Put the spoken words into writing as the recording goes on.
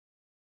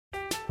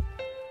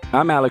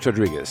I'm Alex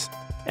Rodriguez.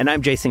 And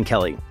I'm Jason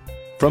Kelly.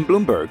 From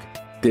Bloomberg,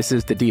 this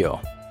is The Deal.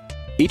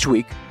 Each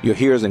week, you'll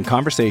hear us in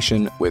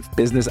conversation with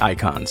business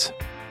icons.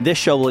 This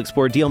show will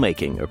explore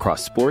deal-making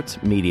across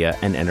sports, media,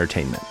 and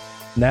entertainment.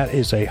 That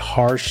is a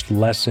harsh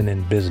lesson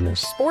in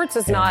business. Sports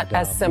is not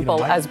as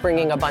simple as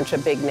bringing a bunch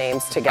of big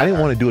names together. I didn't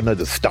want to do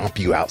another stomp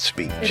you out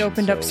speech. It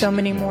opened up so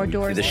many more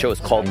doors. The show is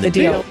called The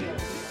Deal.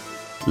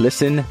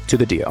 Listen to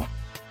The Deal.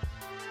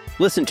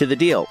 Listen to The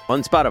Deal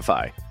on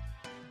Spotify.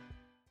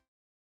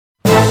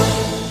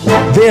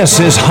 This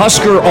is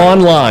Husker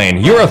Online,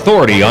 your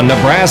authority on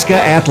Nebraska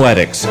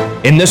athletics.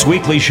 In this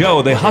weekly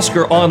show, the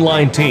Husker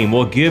Online team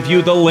will give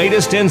you the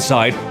latest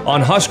insight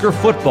on Husker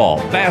football,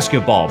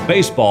 basketball,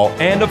 baseball,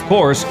 and, of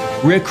course,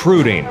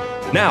 recruiting.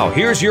 Now,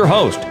 here's your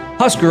host,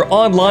 Husker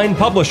Online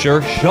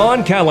publisher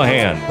Sean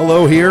Callahan.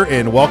 Hello here,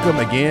 and welcome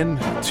again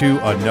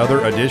to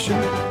another edition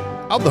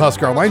of the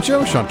Husker Online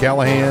Show. Sean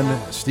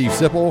Callahan, Steve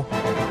Sipple,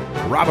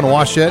 Robin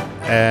Washut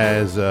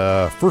as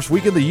first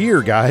week of the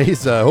year,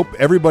 guys. Hope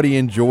everybody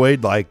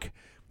enjoyed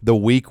the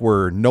week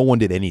where no one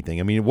did anything.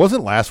 I mean, it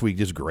wasn't last week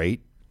just great.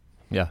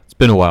 Yeah, it's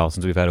been a while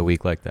since we've had a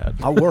week like that.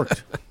 I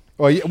worked.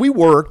 Well, yeah, we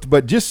worked,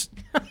 but just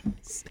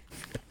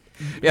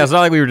yeah, it's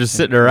not like we were just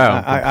sitting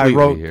around. I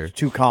wrote here.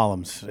 2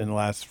 columns in the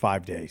last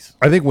 5 days.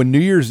 I think when New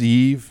Year's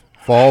Eve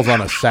falls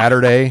on a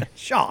Saturday,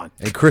 Sean,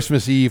 and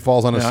Christmas Eve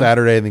falls on a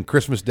Saturday, and then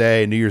Christmas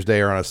Day and New Year's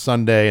Day are on a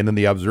Sunday, and then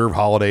the observed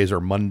holidays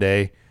are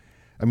Monday.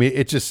 I mean,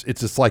 it's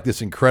just like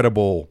this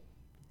incredible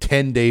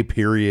 10-day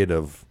period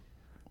of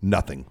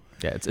nothing.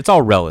 Yeah, it's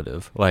all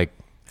relative. Like,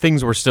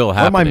 things were still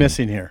happening. What am I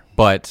missing here?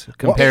 But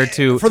compared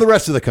to... For the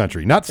rest of the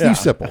country, not Steve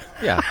Sipple.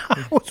 Yeah.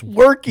 I was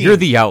working. You're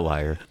the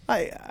outlier.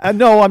 I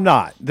no, I'm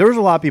not. There's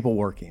a lot of people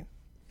working.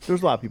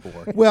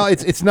 Well,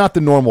 it's not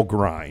the normal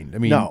grind. I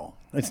mean... No,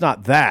 it's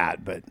not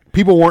that, but...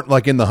 People weren't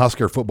like in the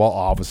Husker football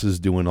offices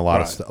doing a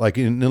lot of stuff. Like,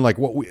 in like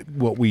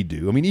what we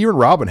do. I mean, even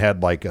Robin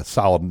had like a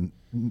solid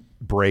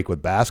break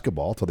with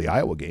basketball till the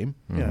Iowa game.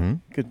 Yeah,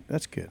 good.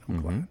 That's good.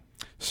 I'm glad.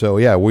 So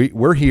yeah,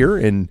 we're here,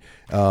 and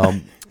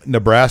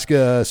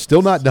Nebraska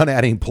still not done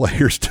adding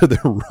players to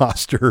their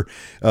roster.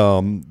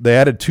 They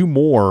added 2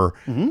 more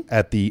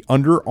at the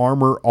Under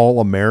Armour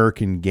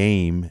All-American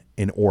game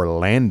in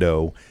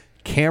Orlando.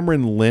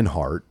 Cameron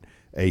Linhart,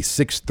 a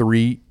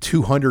 6'3",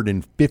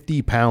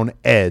 250-pound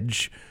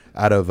edge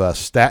out of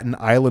Staten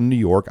Island, New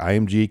York,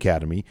 IMG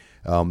Academy,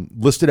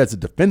 listed as a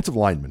defensive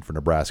lineman for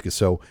Nebraska.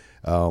 So,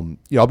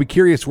 I'll be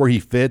curious where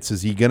he fits.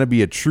 Is he going to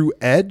be a true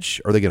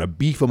edge? Are they going to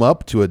beef him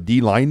up to a D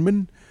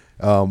lineman?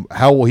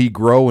 How will he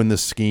grow in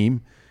this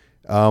scheme?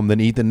 Then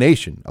Ethan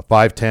Nation, a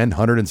 5'10",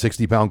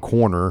 160-pound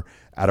corner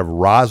out of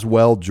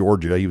Roswell,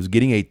 Georgia. He was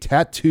getting a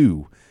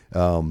tattoo,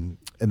 and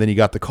then he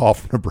got the call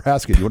from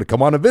Nebraska. You want to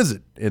come on a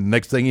visit? And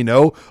next thing you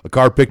know, a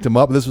car picked him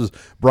up. This was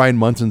Brian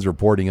Munson's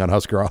reporting on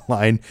Husker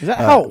Online. Is that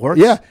how it works?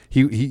 Yeah.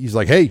 He's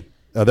like, hey,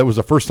 that was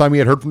the first time he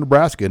had heard from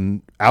Nebraska.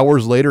 And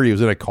hours later, he was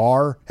in a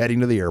car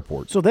heading to the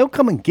airport. So they'll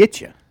come and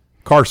get you.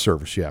 Car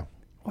service, yeah.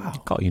 Wow.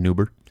 Call you an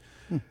Uber.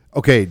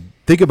 Okay,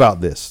 think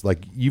about this.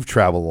 Like, you've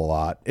traveled a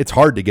lot. It's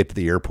hard to get to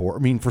the airport. I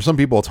mean, for some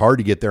people, it's hard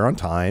to get there on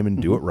time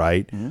and do it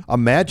right.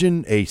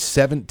 Imagine a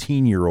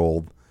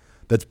 17-year-old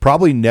that's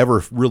probably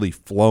never really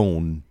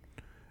flown,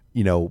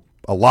 a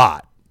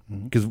lot.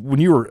 Because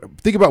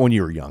think about when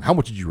you were young. How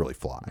much did you really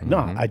fly?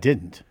 No, I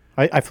didn't.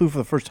 I flew for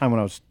the first time when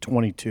I was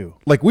 22.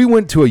 Like, we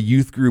went to a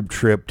youth group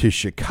trip to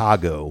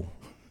Chicago,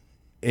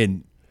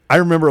 and I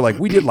remember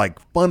we did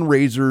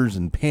fundraisers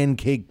and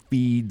pancake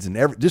feeds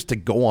and just to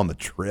go on the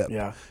trip,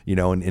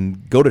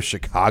 and go to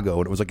Chicago.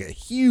 And it was like a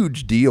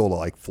huge deal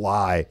to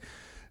fly.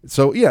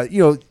 So yeah,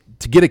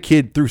 to get a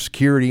kid through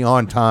security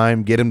on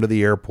time, get him to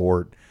the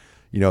airport,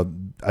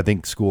 I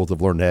think schools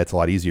have learned that it's a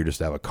lot easier just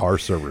to have a car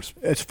service.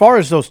 As far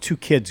as those 2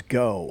 kids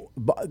go,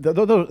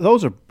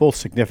 those are both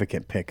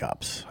significant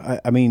pickups.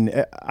 I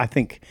mean, I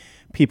think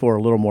people are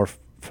a little more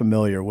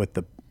familiar with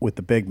the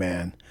big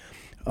man.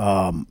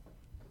 Linhart.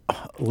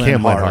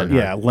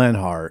 Yeah,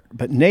 Linhart.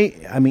 But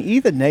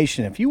Ethan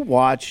Nation, if you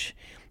watch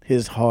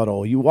his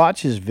huddle, you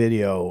watch his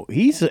video,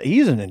 he's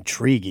an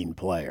intriguing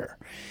player.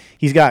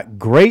 He's got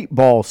great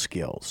ball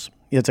skills.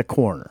 It's a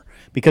corner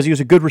because he was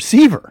a good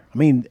receiver. I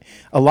mean,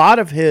 a lot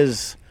of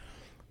his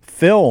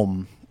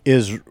film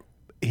is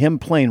him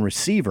playing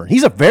receiver.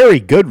 He's a very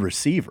good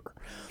receiver.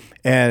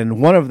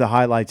 And one of the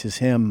highlights is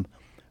him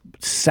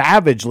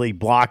savagely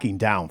blocking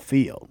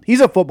downfield. He's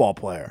a football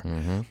player.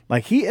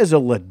 He is a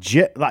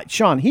legit,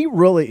 Sean, he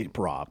really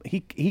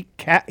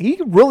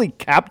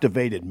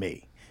captivated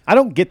me. I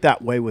don't get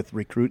that way with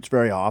recruits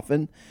very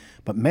often,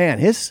 but man,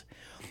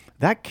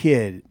 that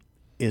kid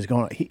is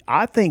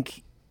I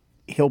think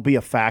he'll be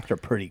a factor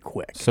pretty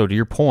quick. So to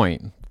your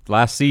point,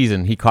 last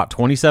season he caught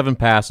 27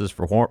 passes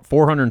for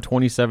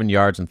 427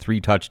 yards and 3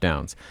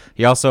 touchdowns.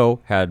 He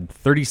also had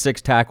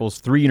 36 tackles,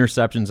 3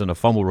 interceptions, and a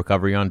fumble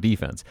recovery on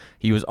defense.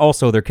 He was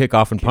also their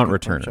kickoff and punt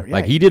returner.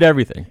 Yeah, he did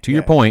everything. To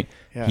your point,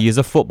 he is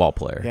a football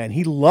player. Yeah, and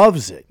he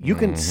loves it. You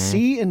can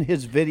see in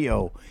his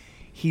video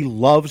he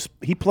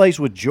plays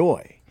with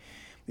joy.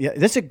 Yeah,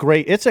 it's a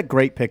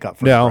great pickup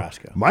for Now,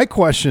 Nebraska. my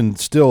question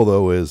still,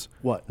 though, is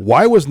What?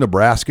 why was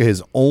Nebraska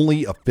his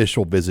only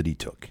official visit he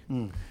took?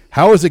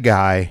 How is a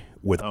guy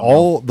with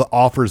all the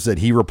offers that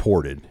he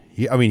reported?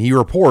 He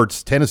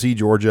reports Tennessee,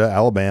 Georgia,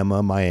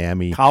 Alabama,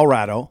 Miami,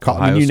 Colorado,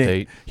 Ohio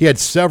State. He had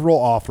several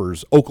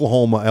offers,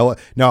 Oklahoma, LA.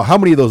 Now, how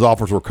many of those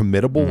offers were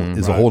committable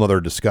is a whole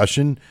other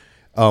discussion.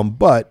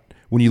 But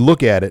when you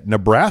look at it,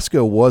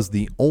 Nebraska was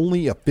the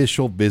only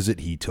official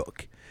visit he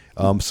took.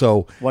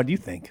 So what do you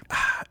think?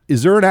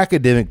 is there an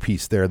academic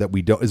piece there that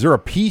we don't? Is there a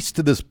piece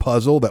to this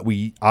puzzle that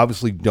we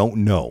obviously don't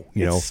know?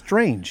 It's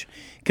strange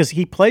because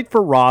he played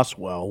for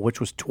Roswell, which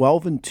was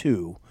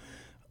 12-2,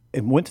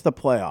 and went to the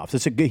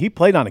playoffs. He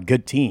played on a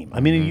good team.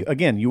 I mean,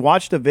 again, you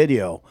watch the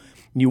video,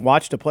 and you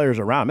watch the players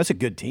around him. It's a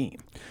good team.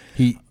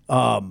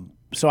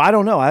 So I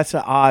don't know.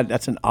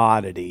 That's an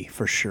oddity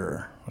for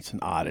sure. That's an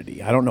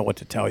oddity. I don't know what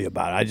to tell you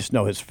about it. I just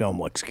know his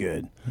film looks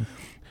good.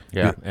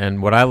 Yeah,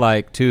 and what I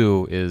like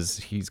too is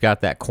he's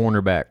got that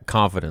cornerback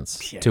confidence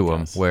to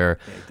him, where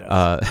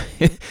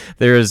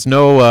there is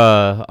no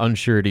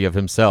unsurety of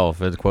himself.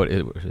 His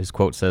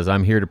quote says,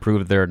 "I'm here to prove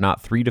that there are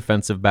not 3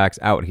 defensive backs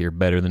out here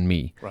better than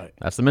me." Right.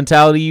 That's the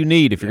mentality you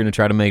need if you're going to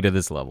try to make it to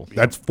this level.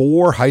 That's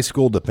 4 high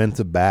school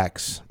defensive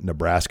backs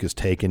Nebraska's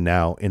taken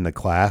now in the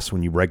class.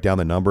 When you break down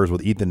the numbers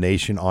with Ethan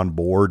Nation on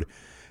board,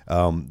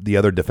 the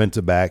other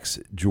defensive backs,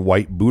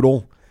 Dwight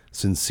Boodle,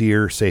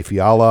 Sincere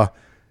Seifiala,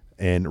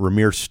 and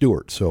Ramir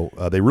Stewart. So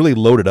they really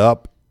loaded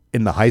up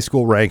in the high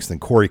school ranks. Then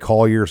Corey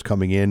Collier's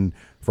coming in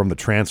from the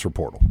transfer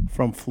portal.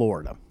 From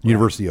Florida.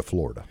 University of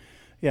Florida.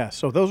 Yeah,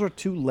 so those are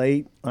 2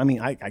 late,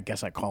 I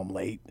guess I call them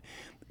late,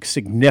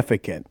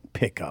 significant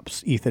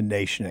pickups, Ethan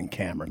Nation and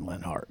Cameron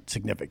Lenhart.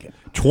 Significant.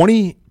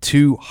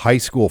 22 high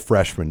school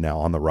freshmen now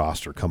on the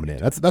roster coming in.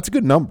 That's a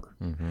good number.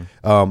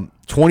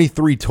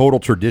 23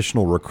 total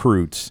traditional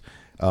recruits.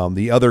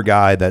 The other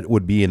guy that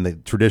would be in the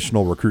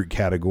traditional recruit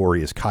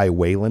category is Kai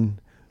Whalen,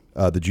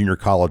 the junior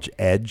college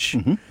edge.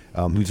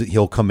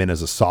 He'll come in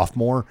as a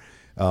sophomore.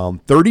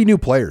 30 new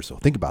players. So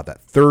think about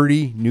that.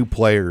 30 new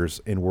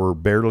players, and we're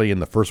barely in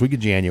the first week of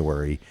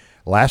January.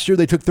 Last year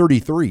they took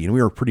 33, and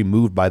we were pretty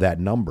moved by that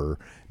number.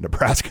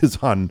 Nebraska's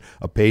on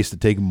a pace to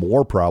take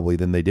more probably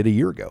than they did a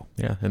year ago.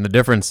 Yeah, and the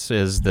difference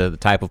is the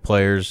type of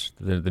players,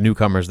 the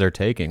newcomers they're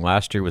taking.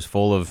 Last year was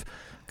full of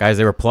guys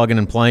they were plugging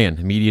and playing,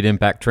 immediate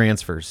impact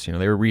transfers.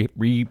 They were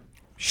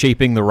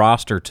reshaping the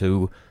roster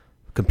to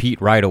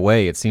compete right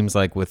away. It seems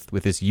like with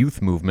this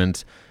youth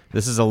movement,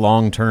 this is a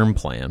long-term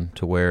plan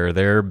to where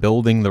they're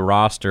building the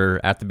roster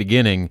at the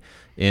beginning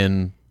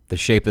in the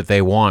shape that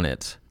they want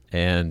it.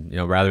 And,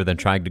 rather than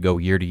trying to go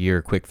year to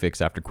year, quick fix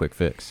after quick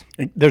fix.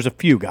 There's a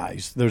few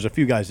guys. There's a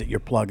few guys that you're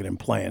plugging and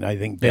playing. I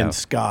think Ben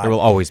Scott. There will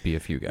always be a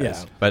few guys.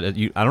 Yeah. But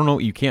I don't know.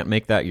 You can't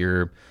make that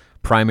your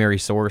primary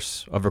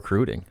source of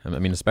recruiting. I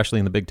mean, especially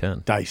in the Big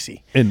Ten.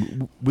 Dicey.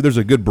 And there's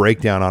a good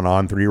breakdown on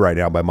On3 right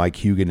now by Mike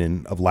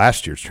Hugan of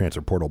last year's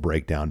transfer portal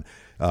breakdown.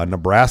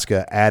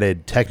 Nebraska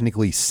added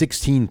technically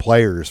 16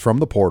 players from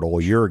the portal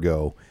a year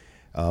ago,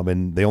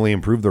 and they only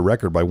improved the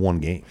record by 1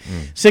 game.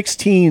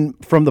 16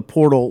 from the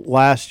portal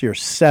last year,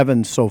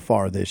 7 so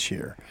far this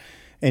year.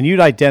 And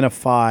you'd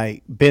identify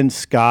Ben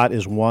Scott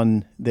as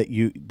one that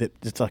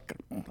it's like,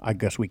 I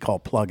guess we call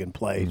plug and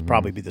play. He'd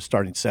probably be the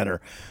starting center.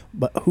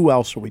 But who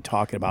else are we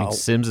talking about?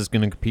 Sims is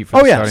going to compete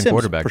for the starting Sims,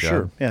 quarterback for job.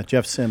 sure. Yeah,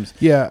 Jeff Sims.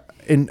 Yeah,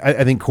 and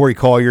I think Corey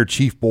Collier,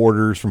 Chief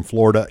Borders from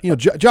Florida.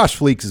 Josh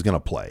Fleeks is going to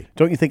play.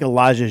 Don't you think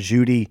Elijah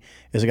Judy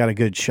has got a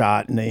good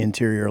shot in the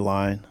interior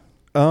line?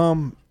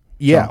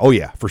 Yeah, oh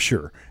yeah, for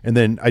sure. And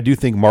then I do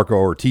think Marco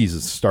Ortiz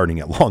is starting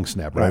at long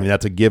snapper. Right. I mean,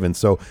 that's a given.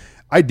 So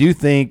I do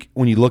think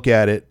when you look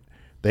at it,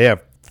 they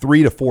have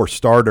 3 to 4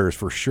 starters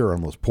for sure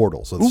on those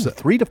portals. So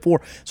 3 to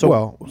 4.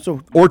 So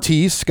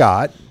Ortiz,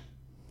 Scott,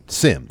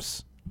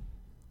 Sims,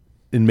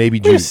 and maybe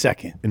Judy. Wait a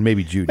second. And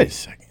maybe Judy. Wait a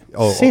second.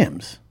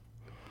 Sims.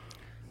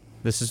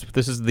 This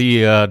is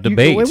the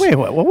debate. Wait,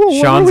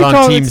 Sean's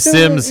on Team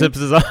Sims. Sims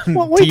is on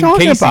What are Team you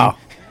talking Casey. about?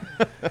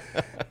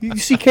 You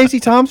see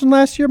Casey Thompson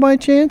last year by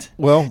chance?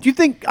 Well, do you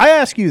think? I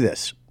ask you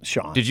this,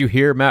 Sean. Did you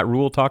hear Matt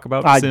Rule talk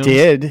about Sims?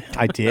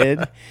 I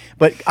did.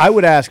 But I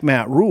would ask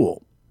Matt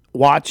Rule,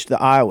 watch the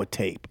Iowa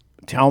tape.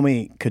 Tell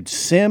me, could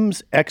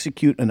Sims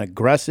execute an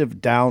aggressive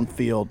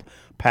downfield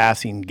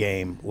passing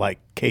game like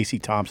Casey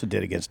Thompson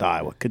did against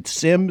Iowa? Could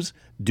Sims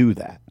do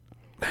that?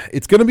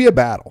 It's going to be a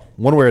battle,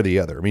 one way or the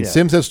other. I mean,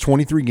 Sims has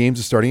 23 games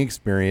of starting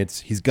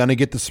experience. He's going to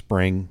get the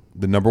spring,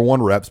 the number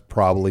 1 reps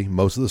probably,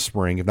 most of the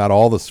spring, if not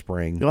all the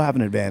spring. He'll have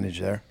an advantage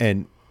there.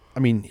 And, I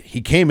mean, he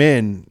came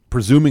in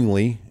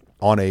presumably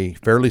on a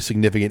fairly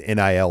significant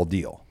NIL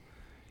deal.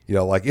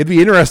 It'd be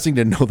interesting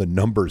to know the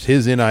numbers.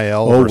 His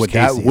NIL.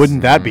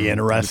 Wouldn't that be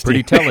interesting?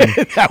 Pretty telling.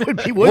 That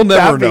would be. We'll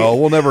never know.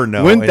 We'll never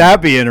know. Wouldn't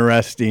that be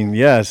interesting?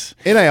 Yes.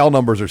 NIL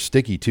numbers are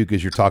sticky too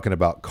because you're talking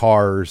about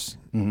cars,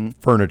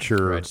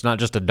 furniture. Right. It's not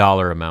just a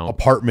dollar amount.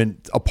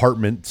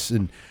 Apartments,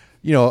 and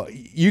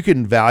you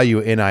can value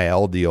an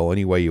NIL deal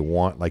any way you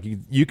want. Like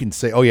you can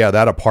say, oh yeah,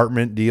 that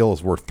apartment deal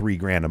is worth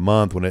 $3,000 a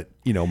month when it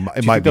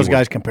might be those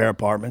guys compare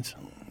apartments.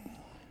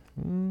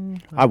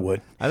 I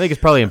would. I think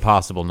it's probly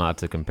impossible not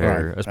to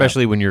compare, Right.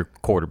 especially when you're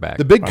quarterback.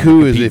 The big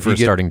coup is compete if for you a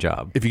get starting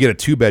job. If you get a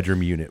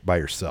 2-bedroom unit by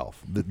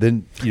yourself,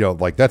 then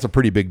like that's a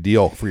pretty big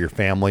deal for your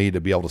family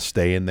to be able to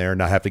stay in there,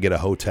 not have to get a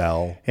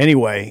hotel.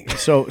 Anyway,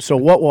 so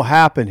what will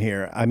happen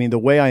here? I mean, the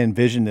way I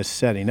envision this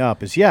setting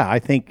up is, I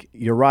think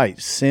you're right.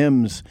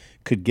 Sims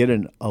could get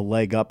a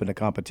leg up in the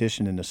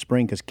competition in the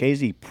spring because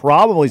Casey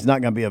probably is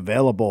not going to be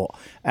available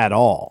at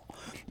all.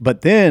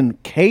 But then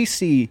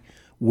Casey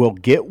will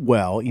get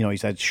well.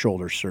 He's had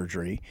shoulder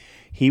surgery.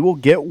 He will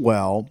get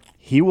well.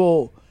 He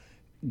will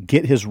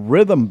get his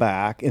rhythm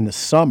back in the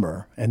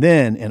summer, and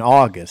then in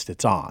August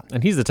it's on.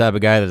 And he's the type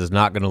of guy that is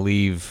not going to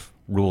leave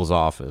Rule's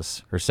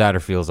office or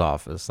Satterfield's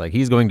office. Like,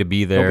 he's going to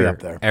be there, up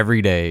there.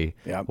 every day,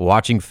 Yep.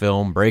 watching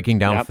film, breaking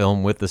down Yep.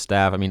 film with the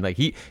staff. I mean, like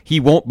he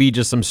won't be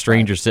just some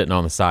stranger sitting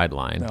on the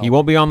sideline. He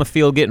won't be on the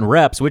field getting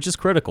reps, which is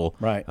critical,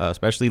 Right.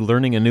 Especially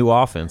learning a new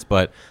offense.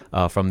 But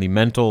from the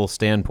mental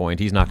standpoint,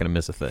 he's not going to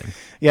miss a thing.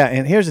 Yeah,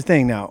 and here's the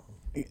thing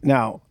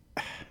now,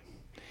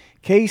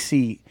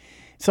 Casey,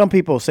 some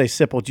people say,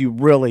 Sipple, do you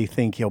really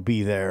think he'll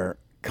be there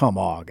come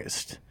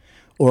August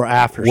or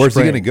after Where's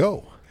spring? he going to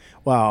go?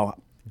 Well,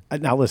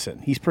 now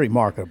listen, he's pretty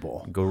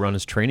marketable. Go run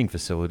his training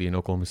facility in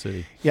Oklahoma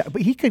City. Yeah,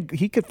 but he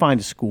could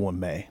find a school in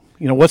May.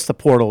 What's the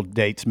portal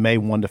dates? May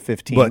 1 to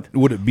 15th? But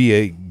would it be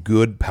a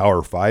good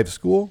Power 5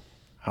 school?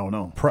 I don't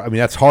know. I mean,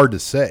 that's hard to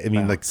say. I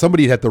mean, like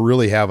somebody'd have to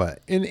really have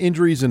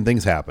injuries and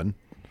things happen.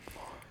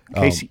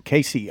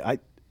 Casey, I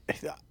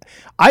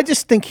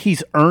just think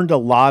he's earned a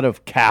lot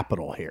of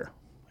capital here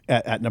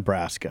at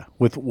Nebraska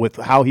with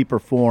how he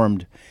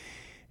performed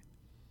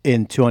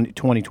in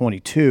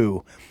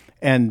 2022,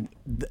 and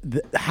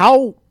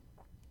how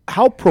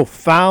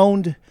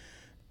profound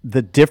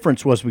the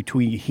difference was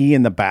between he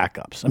and the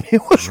backups. I mean,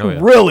 it was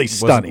really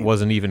stunning.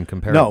 Wasn't even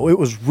comparable. No, it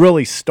was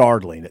really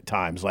startling at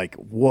times. Like,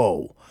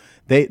 whoa,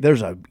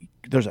 there's a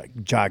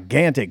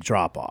gigantic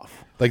drop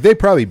off. Like they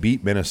probably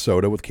beat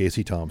Minnesota with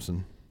Casey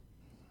Thompson.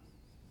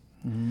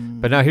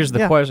 But now here's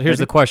the question. Here's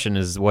the question: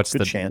 is what's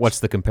chance.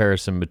 the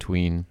comparison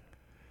between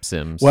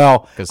Sims?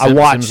 Well, I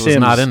watched Sims was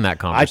not in that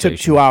conversation. I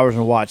took 2 hours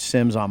and watched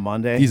Sims on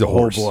Monday. He's a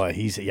horse. Oh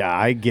boy,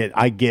 I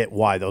get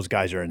why those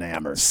guys are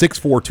enamored.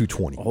 6'4",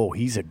 220. Oh,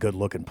 he's a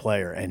good-looking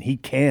player, and he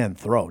can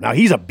throw. Now,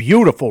 he's a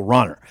beautiful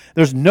runner.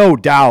 There's no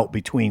doubt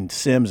between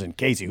Sims and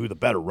Casey who the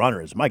better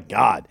runner is. My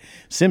God,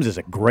 Sims is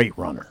a great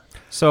runner.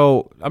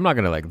 So I'm not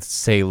going to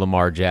say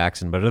Lamar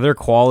Jackson, but are there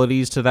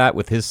qualities to that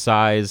with his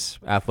size,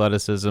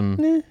 athleticism,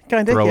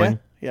 Kind of, throwing?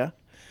 Yeah.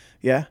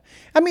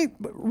 I mean,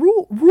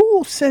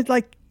 Rule said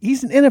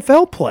he's an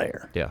NFL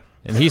player. Yeah.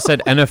 And he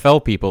said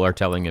NFL people are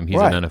telling him he's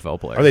Right. an NFL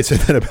player. Are they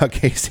saying that about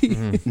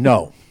Casey?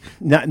 No,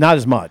 not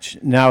as much.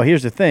 Now,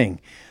 here's the thing.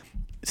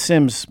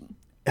 Sims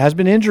has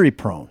been injury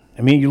prone.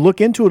 I mean, you look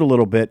into it a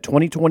little bit.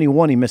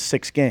 2021, he missed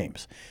 6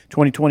 games.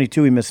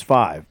 2022, he missed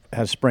 5,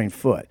 has a sprained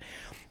foot.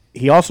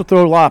 He also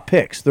threw a lot of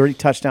picks, 30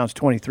 touchdowns,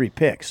 23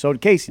 picks. So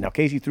did Casey. Now,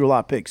 Casey threw a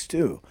lot of picks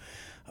too.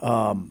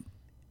 And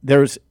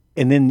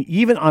then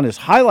even on his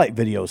highlight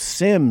videos,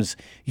 Sims,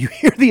 you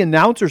hear the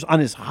announcers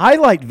on his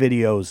highlight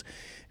videos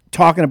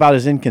talking about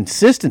his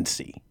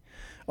inconsistency.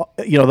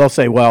 They'll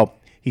say, well,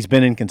 he's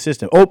been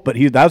inconsistent. Oh, but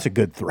that was a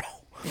good throw.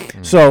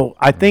 So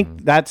I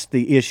think that's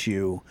the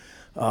issue,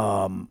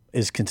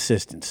 is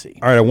consistency.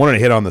 All right, I wanted to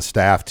hit on the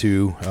staff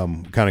too.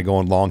 Kind of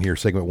going long here,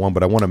 segment 1,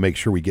 but I want to make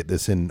sure we get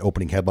this in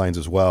opening headlines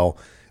as well.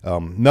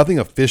 Nothing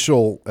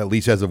official, at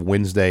least as of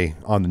Wednesday,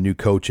 on the new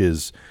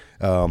coaches,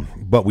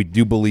 but we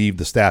do believe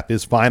the staff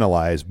is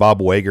finalized.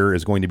 Bob Wager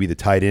is going to be the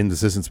tight ends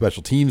assistant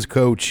special teams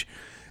coach.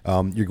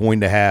 You're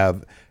going to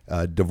have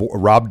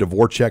Rob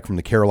Dvorak from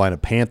the Carolina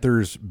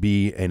Panthers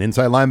be an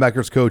inside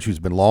linebackers coach who's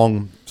been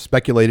long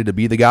speculated to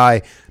be the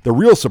guy. The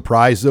real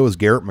surprise, though, is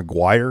Garrett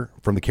McGuire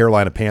from the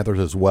Carolina Panthers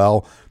as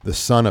well, the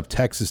son of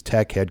Texas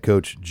Tech head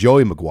coach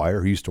Joey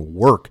McGuire, who used to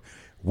work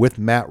with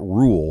Matt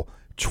Rule,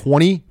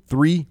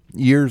 23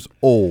 years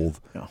old,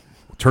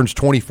 turns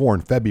 24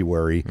 in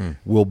February,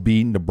 will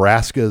be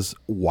Nebraska's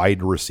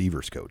wide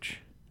receivers coach.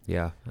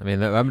 Yeah. I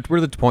mean,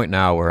 we're at the point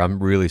now where I'm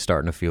really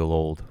starting to feel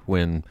old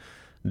when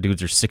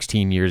dudes are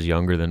 16 years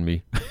younger than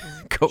me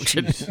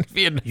coaching.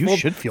 Being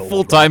should feel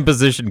full-time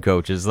position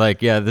coaches.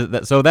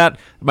 So that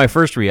my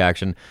first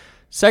reaction.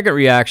 Second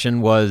reaction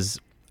was,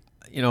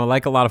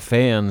 like a lot of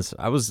fans,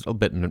 I was a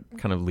bit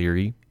kind of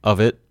leery of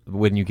it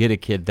when you get a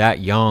kid that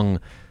young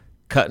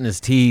cutting his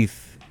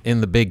teeth in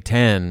the Big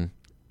Ten.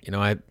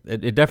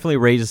 It definitely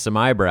raises some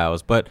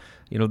eyebrows. But,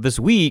 this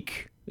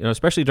week,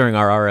 especially during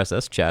our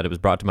RSS chat, it was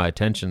brought to my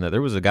attention that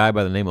there was a guy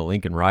by the name of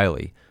Lincoln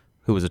Riley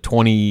who was a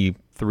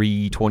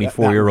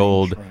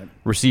 24-year-old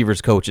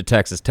receivers coach at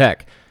Texas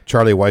Tech.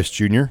 Charlie Weiss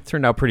Jr.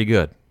 Turned out pretty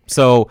good.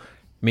 So,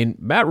 I mean,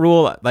 Matt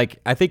Rule,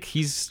 I think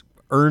he's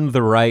earned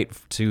the right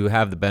to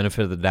have the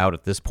benefit of the doubt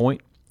at this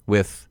point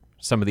with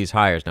some of these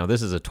hires. Now,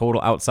 this is a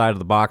total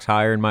outside-of-the-box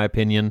hire, in my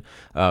opinion,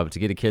 to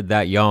get a kid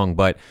that young,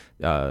 but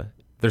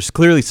there's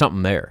clearly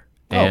something there.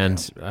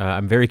 And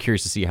I'm very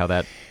curious to see how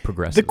that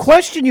progresses. The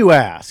question you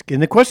ask,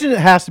 and the question that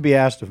has to be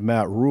asked of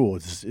Matt Rule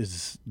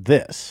is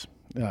this.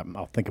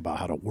 I'll think about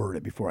how to word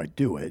it before I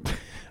do it.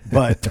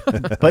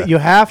 But you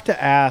have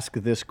to ask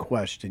this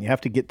question. You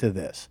have to get to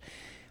this.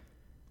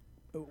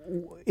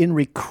 In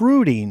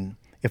recruiting,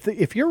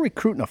 if you're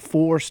recruiting a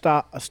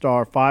 4-star,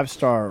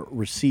 5-star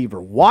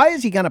receiver, why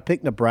is he going to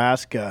pick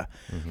Nebraska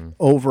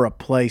over a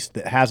place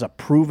that has a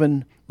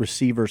proven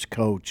receivers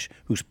coach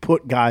who's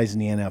put guys in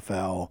the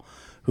NFL,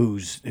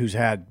 who's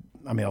had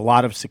a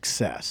lot of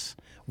success?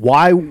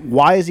 Why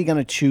is he going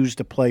to choose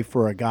to play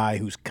for a guy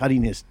who's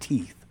cutting his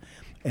teeth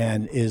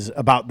and is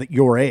about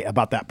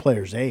that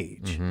player's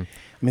age?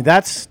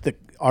 That's the.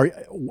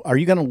 Are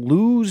you going to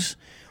lose?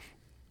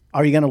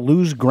 Are you going to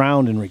lose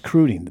ground in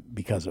recruiting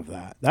because of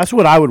that? That's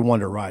what I would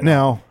wonder right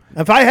now.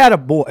 If I had a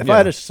boy, I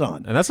had a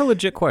son, and that's a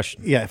legit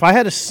question. Yeah, if I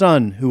had a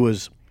son who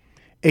was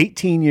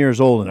 18 years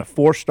old and a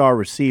 4-star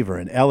receiver,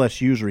 and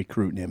LSU's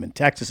recruiting him, and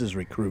Texas is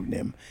recruiting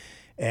him,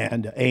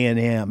 and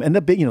A&M, and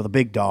the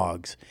big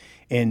dogs.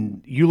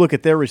 And you look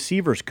at their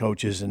receivers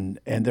coaches, and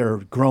they're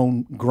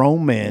grown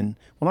men.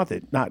 Well,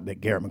 not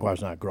that Garrett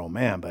McGuire's not a grown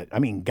man, but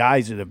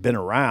guys that have been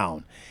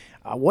around.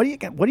 What are you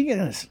going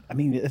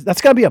to?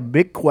 That's got to be a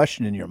big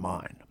question in your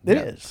mind. It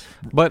is.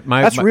 But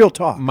that's real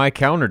talk. My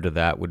counter to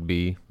that would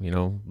be,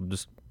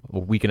 just a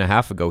week and a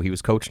half ago, he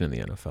was coaching in the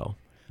NFL.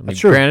 That's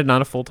true. Granted,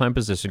 not a full-time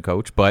position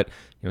coach, but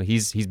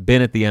he's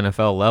been at the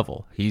NFL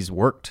level. He's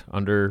worked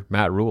under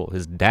Matt Rule.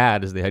 His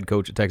dad is the head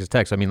coach at Texas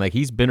Tech. So,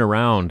 he's been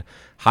around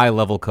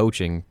high-level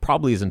coaching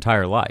probably his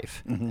entire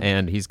life,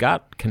 and he's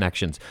got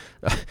connections.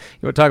 You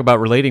want to talk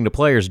about relating to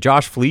players?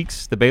 Josh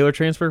Fleeks, the Baylor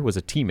transfer, was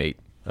a teammate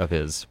of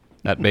his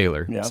at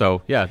Baylor. Yeah.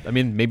 So,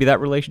 maybe that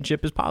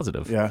relationship is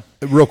positive. Yeah.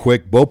 Real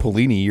quick, Bo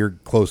Pelini, your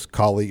close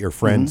colleague or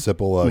friend,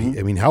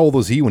 Sipple, how old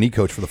was he when he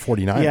coached for the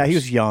 49ers? Yeah, he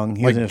was young.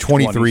 He was in his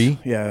 23.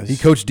 20s. Yeah. He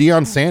coached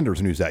Deion Sanders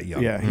when he was that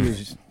young. Yeah, he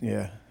was.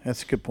 Yeah,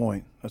 that's a good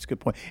point.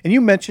 And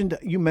you mentioned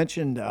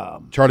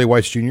Charlie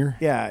Weiss Jr.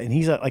 Yeah, and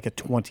he's like a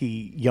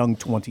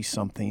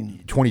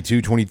 20-something.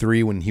 22,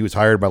 23 when he was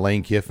hired by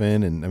Lane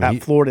Kiffin. And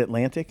At Florida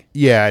Atlantic?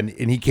 Yeah, and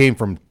he came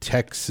from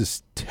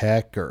Texas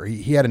Tech, or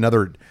he had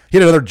another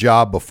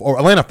job before.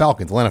 Atlanta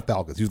Falcons.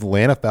 He was the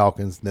Atlanta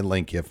Falcons, then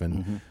Lane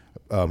Kiffin.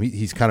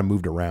 He's kind of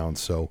moved around,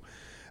 so...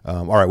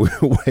 all right, we're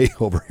way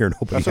over here in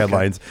opening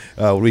headlines.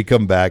 When we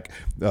come back,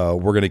 we're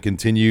going to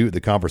continue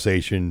the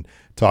conversation,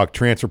 talk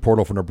transfer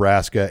portal for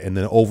Nebraska, and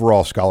then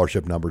overall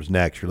scholarship numbers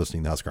next. You're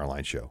listening to the Husker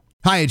Online Show.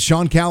 Hi, it's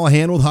Sean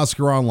Callahan with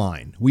Husker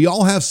Online. We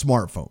all have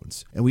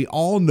smartphones, and we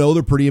all know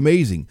they're pretty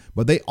amazing,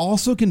 but they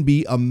also can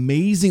be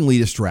amazingly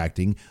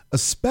distracting,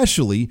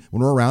 especially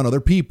when we're around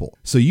other people.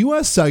 So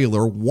US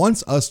Cellular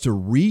wants us to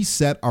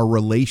reset our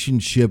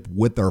relationship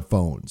with our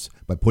phones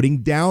by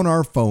putting down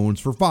our phones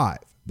for $5.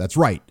 That's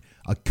right.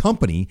 A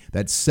company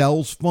that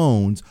sells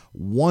phones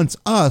wants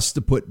us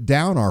to put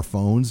down our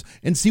phones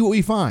and see what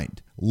we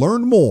find.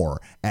 Learn more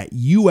at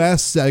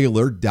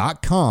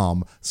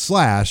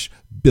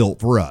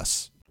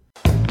uscellular.com/built-for-us.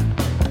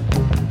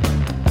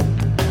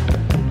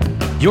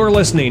 You're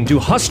listening to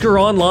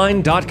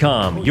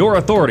HuskerOnline.com, your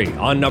authority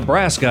on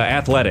Nebraska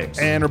athletics.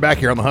 And we're back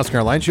here on the Husker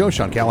Online Show.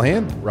 Sean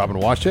Callahan, Robin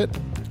Washut,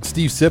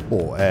 Steve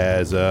Sipple,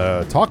 as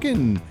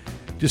talking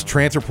just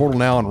transfer portal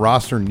now and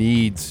roster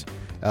needs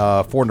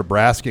for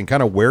Nebraska and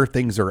kind of where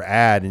things are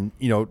at. And,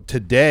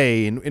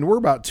 today, and we're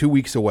about 2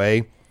 weeks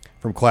away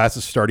from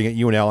classes starting at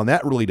UNL, and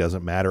that really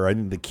doesn't matter. I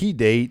mean, the key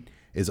date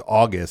is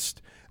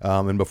August.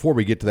 And before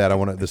we get to that, I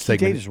want to, this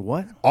segment. Date is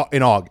what?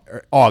 In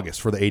August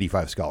for the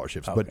 85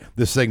 scholarships. Okay. But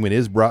this segment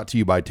is brought to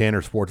you by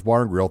Tanner's Sports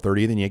Bar and Grill,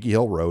 30th and Yankee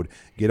Hill Road.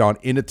 Get on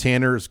into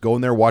Tanner's, go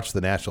in there, watch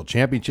the national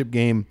championship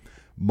game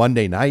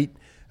Monday night.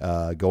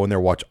 Go in there,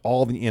 watch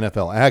all the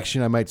NFL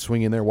action. I might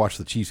swing in there, watch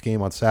the Chiefs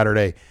game on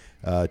Saturday.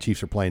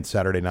 Chiefs are playing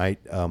Saturday night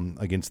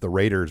against the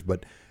Raiders.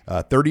 But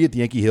 30th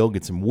Yankee Hill,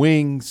 get some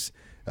wings,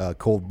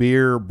 cold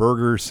beer,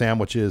 burgers,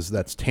 sandwiches.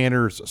 That's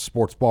Tanner's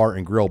Sports Bar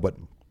and Grill. But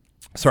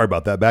sorry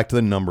about that. Back to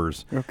the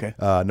numbers. Okay.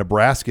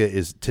 Nebraska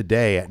is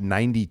today at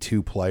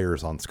 92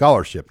 players on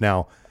scholarship.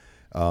 Now,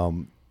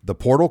 the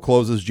portal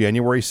closes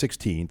January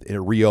 16th, and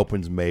it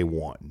reopens May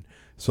 1.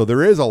 So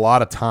there is a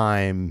lot of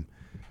time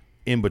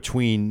in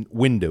between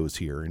windows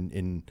here.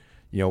 And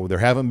there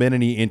haven't been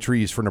any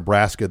entries for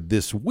Nebraska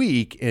this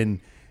week. And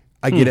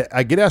I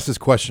get asked this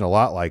question a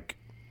lot, like,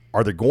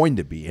 are there going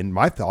to be? And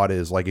my thought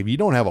is, like, if you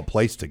don't have a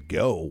place to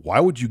go, why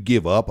would you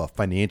give up a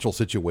financial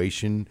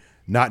situation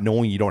not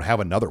knowing you don't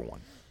have another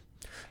one?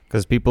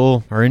 Because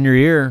people are in your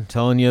ear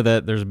telling you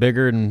that there's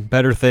bigger and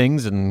better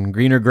things and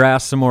greener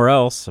grass somewhere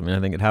else. I mean, I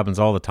think it happens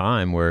all the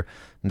time where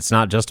it's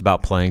not just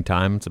about playing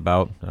time. It's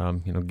about,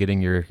 getting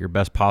your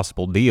best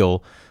possible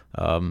deal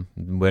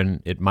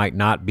when it might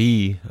not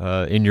be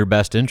in your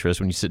best interest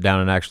when you sit down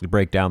and actually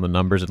break down the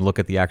numbers and look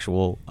at the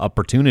actual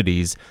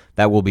opportunities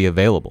that will be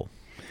available.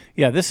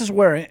 Yeah, this is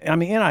where,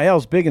 NIL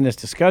is big in this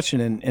discussion,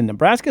 and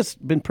Nebraska's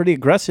been pretty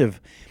aggressive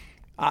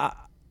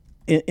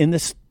in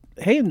this.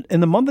 Hey, in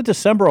the month of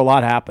December, a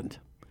lot happened.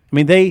 I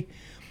mean, they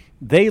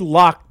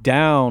locked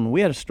down.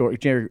 We had a story.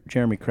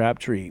 Jeremy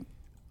Crabtree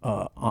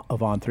of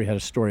On3 had a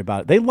story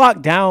about it. They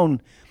locked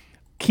down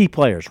key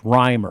players: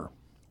 Reimer,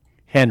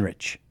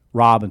 Henrich,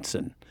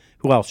 Robinson,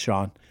 Who else,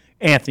 Sean?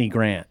 Anthony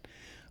Grant.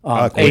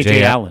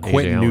 A.J. Allen.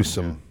 Quentin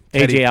Newsom.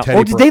 A.J. Allen.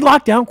 Oh, did they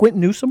lock down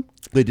Quentin Newsom?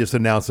 They just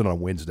announced it on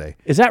Wednesday.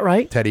 Is that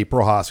right? Teddy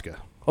Prohaska.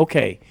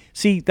 Okay.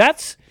 See,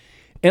 that's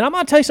 – and I'm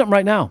going to tell you something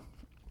right now.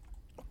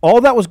 All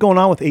that was going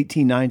on with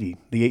 1890,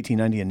 the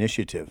 1890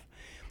 initiative,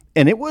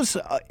 and it was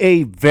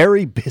a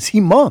very busy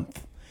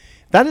month.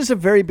 That is a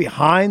very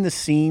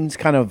behind-the-scenes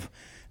kind of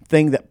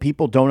thing that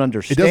people don't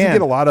understand. It doesn't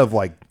get a lot of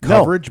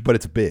coverage, but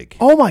it's big.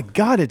 Oh, my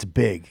God, it's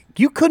big.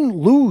 You couldn't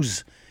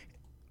lose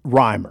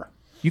Reimer.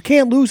 You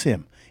can't lose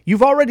him.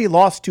 You've already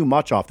lost too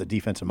much off the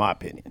defense, in my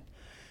opinion.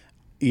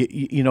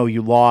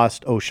 You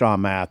lost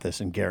O'Shawn Mathis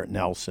and Garrett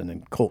Nelson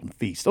and Colton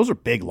Feast. Those are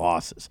big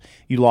losses.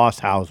 You lost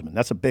Hausman.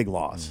 That's a big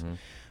loss.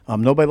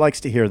 Nobody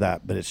likes to hear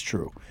that, but it's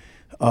true.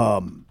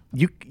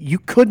 You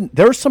couldn't.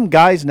 There are some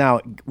guys now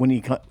when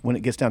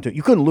it gets down to it,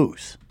 you couldn't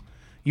lose.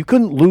 You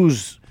couldn't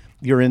lose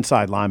your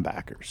inside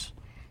linebackers.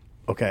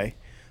 Okay,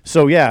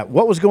 so yeah,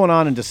 what was going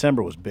on in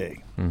December was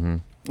big.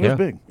 It was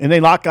big, and they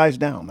locked guys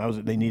down. That was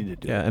what they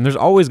needed to do. Yeah, and there's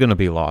always going to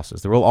be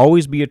losses. There will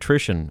always be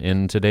attrition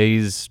in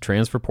today's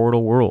transfer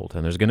portal world,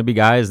 and there's going to be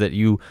guys that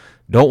you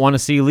don't want to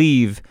see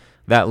leave.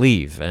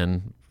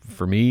 And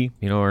for me,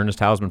 Ernest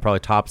Hausman probably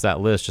tops that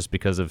list just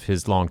because of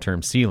his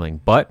long-term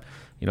ceiling. But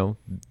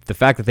the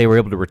fact that they were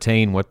able to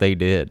retain what they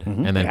did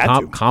and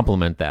then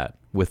complement that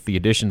with the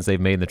additions they've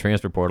made in the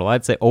transfer portal,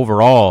 I'd say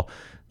overall,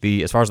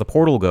 as far as the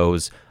portal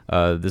goes,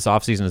 this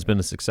offseason has been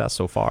a success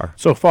so far.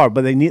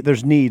 But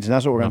there's needs, and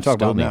that's what we're going to talk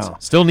about now.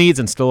 Still needs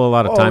and still a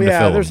lot of time to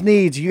fill there's them.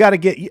 needs. You got to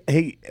get –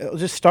 hey,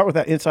 just start with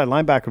that inside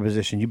linebacker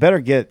position. You better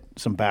get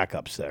some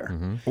backups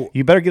there.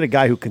 You better get a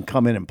guy who can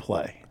come in and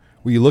play.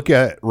 Well, you look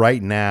at it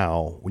right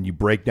now, when you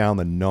break down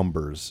the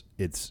numbers,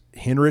 it's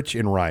Henrich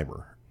and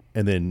Reimer,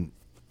 and then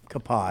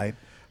Kapai.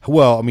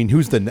 Well, I mean,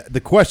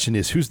 the question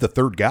is, who's the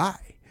third guy?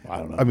 I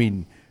don't know. I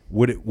mean,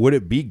 would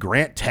it be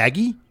Grant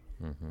Taggy?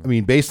 I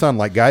mean, based on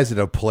guys that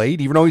have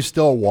played, even though he's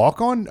still a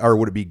walk-on, or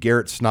would it be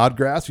Garrett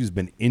Snodgrass, who's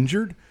been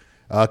injured?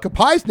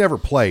 Kapai's never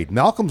played.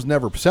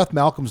 Seth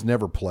Malcolm's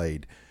never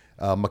played.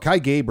 Mekhi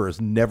Gaber has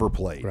never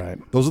played. Right.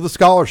 Those are the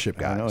scholarship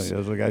guys. I know.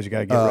 Those are the guys you got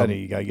to get ready.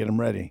 You got to get them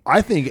ready.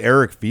 I think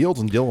Eric Fields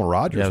and Dylan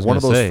Rogers, one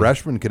of those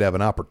freshmen, could have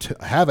an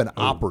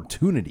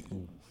opportunity.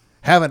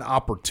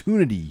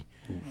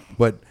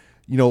 But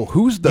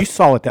who's the? You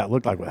saw what that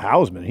looked like with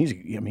Hausman. He's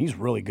a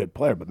really good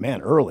player, but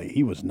man, early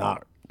he was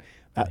not.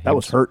 That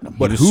was hurting him.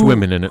 But he was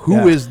swimming in it.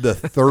 Who is the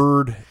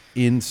third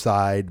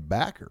inside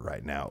backer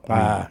right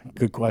now?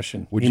 Good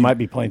question. He might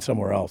be playing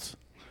somewhere else.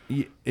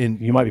 You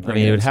might be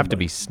playing. It would have to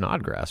be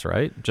Snodgrass,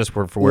 right? Just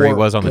for where he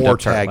was on the depth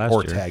chart last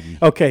year.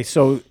 Taggy. Okay,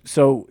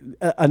 so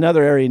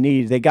another area of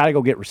need, they got to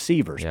go get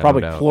receivers,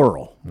 probably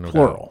plural,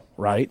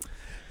 right?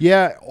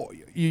 Yeah,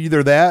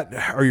 either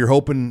that or you're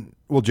hoping.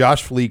 Well,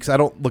 Josh Fleeks, I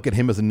don't look at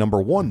him as a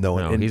number one, though.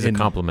 No, he's a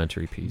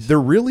complimentary piece.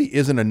 There really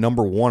isn't a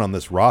number one on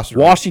this roster.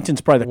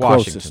 Washington's probably the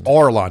closest.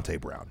 Or Lante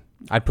Brown.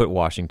 I'd put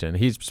Washington.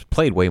 He's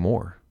played way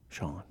more.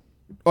 Sean.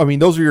 I mean,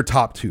 those are your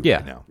top two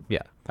right now.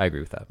 Yeah, I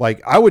agree with that.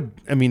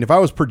 If I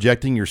was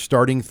projecting your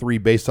starting three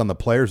based on the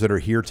players that are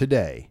here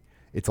today,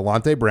 it's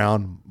Alante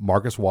Brown,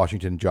 Marcus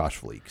Washington, Josh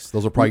Fleeks.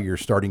 Those are probably your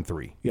starting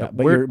three. Yeah,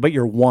 but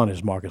your one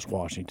is Marcus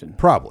Washington.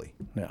 Probably.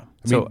 Yeah.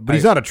 But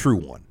he's not a true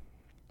one.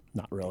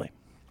 Not really.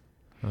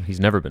 Well,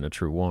 he's never been a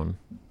true one.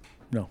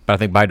 No. But I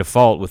think by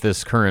default with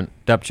this current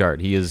depth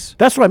chart, he is.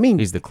 That's what I mean.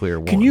 He's the clear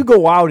one. Can you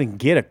go out and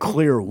get a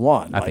clear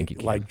one? I think you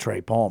can. Like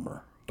Trey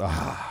Palmer.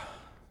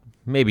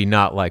 Maybe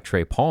not like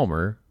Trey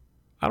Palmer.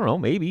 I don't know.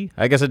 Maybe.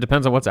 I guess it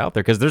depends on what's out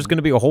there because there's going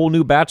to be a whole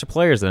new batch of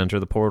players that enter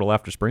the portal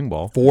after spring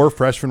ball. 4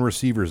 freshman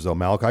receivers, though.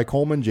 Malachi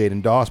Coleman,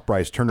 Jaden Doss,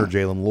 Bryce Turner,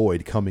 Jalen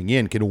Lloyd coming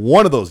in. Can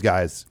one of those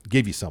guys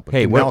give you something?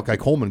 Hey, Malachi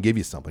Coleman give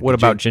you something? What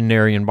about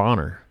Janarian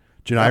Bonner?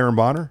 Janarian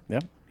Bonner?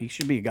 Yeah. He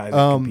should be a guy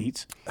that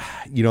competes.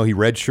 He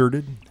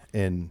redshirted,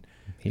 and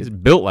he's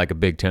built like a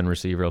Big Ten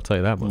receiver, I'll tell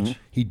you that much.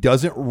 He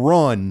doesn't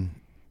run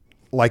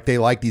like they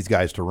like these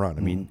guys to run. I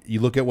mean, you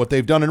look at what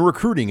they've done in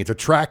recruiting. It's a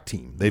track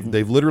team.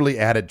 They've literally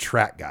added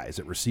track guys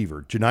at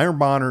receiver. Janarian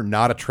Bonner,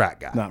 not a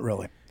track guy. Not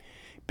really.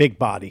 Big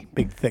body,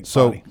 big thick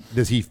So body.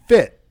 does he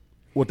fit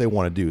what they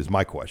want to do is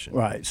my question.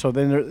 Right. So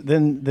then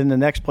the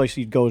next place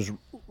he goes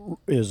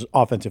is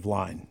offensive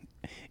line.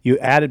 You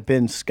added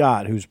Ben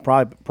Scott, who's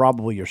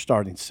probably your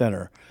starting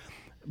center.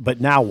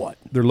 But now what?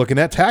 They're looking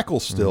at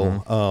tackles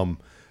still.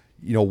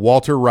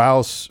 Walter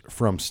Rouse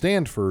from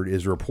Stanford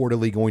is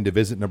reportedly going to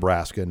visit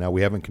Nebraska. Now,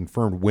 we haven't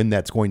confirmed when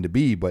that's going to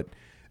be, but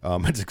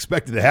it's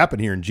expected to happen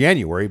here in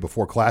January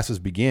before classes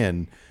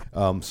begin.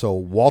 So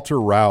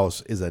Walter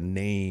Rouse is a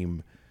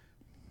name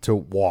to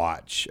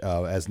watch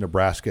as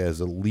Nebraska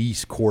is at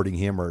least courting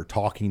him or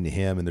talking to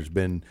him. And there's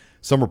been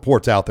some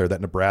reports out there that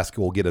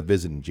Nebraska will get a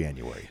visit in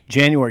January.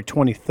 January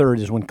 23rd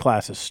is when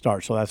classes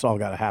start, so that's all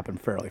got to happen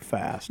fairly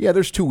fast. Yeah,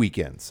 there's 2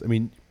 weekends. I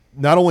mean,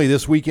 not only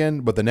this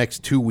weekend, but the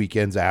next 2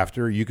 weekends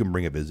after, you can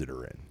bring a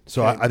visitor in.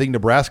 So I think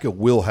Nebraska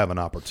will have an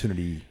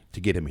opportunity to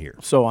get him here.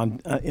 So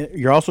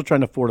you're also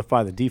trying to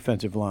fortify the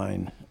defensive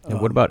line. And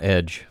what about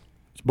edge?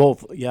 It's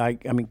both. Yeah,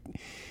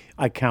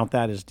 I count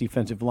that as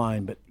defensive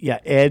line. But, yeah,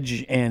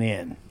 edge and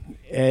in.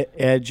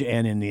 Edge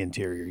and in the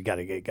interior. You got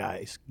to get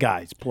guys,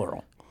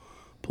 plural.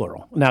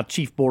 Now,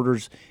 Chief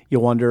Borders, you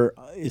wonder,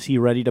 is he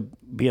ready to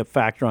be a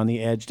factor on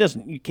the edge?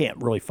 You can't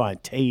really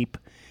find tape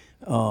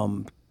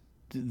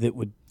that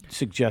would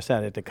suggest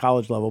that at the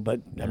college level,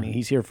 but I mean,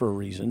 he's here for a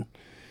reason.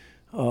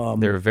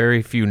 There are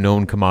very few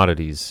known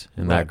commodities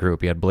in that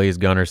group. You had Blaze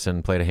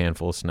Gunnerson played a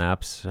handful of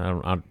snaps.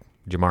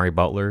 Jamari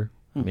Butler.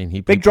 I mean,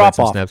 he big drop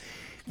off. Snaps.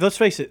 Let's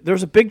face it.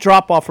 There's a big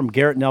drop off from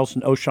Garrett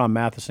Nelson, O'Shawn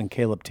Mathison,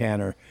 Caleb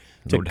Tanner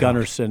to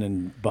Gunnerson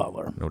and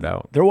Butler. No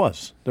doubt. There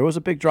was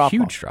a big drop off.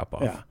 Huge drop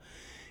off. Yeah.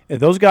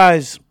 Those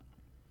guys,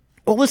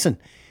 well, listen,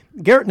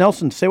 Garrett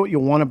Nelson, say what you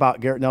want about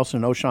Garrett Nelson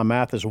and O'Shawn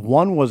Mathis.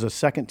 One was a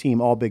second-team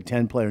All-Big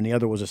Ten player, and the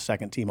other was a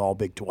second-team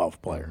All-Big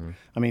 12 player. Mm-hmm.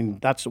 I mean,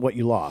 that's what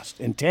you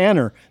lost. And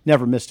Tanner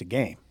never missed a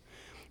game.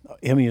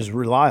 I mean, he was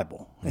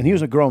reliable, and he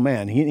was a grown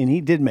man, and he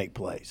did make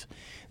plays.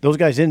 Those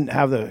guys didn't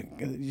have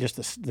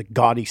the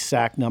gaudy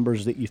sack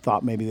numbers that you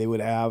thought maybe they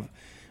would have,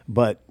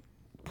 but,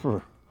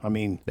 I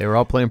mean. They were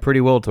all playing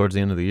pretty well towards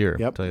the end of the year,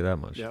 I'll tell you that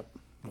much. Yep.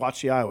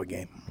 Watch the Iowa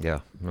game.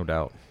 Yeah, no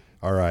doubt.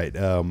 All right.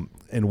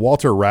 And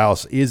Walter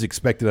Rouse is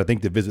expected, I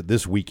think, to visit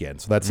this weekend.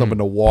 So that's something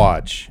to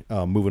watch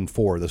moving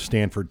forward. The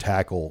Stanford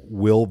tackle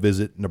will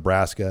visit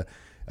Nebraska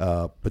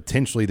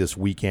potentially this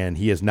weekend.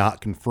 He has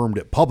not confirmed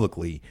it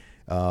publicly,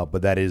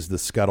 but that is the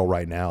scuttle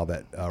right now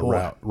that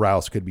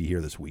Rouse could be here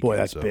this weekend. Boy,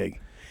 that's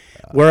big.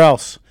 Where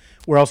else?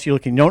 Where else are you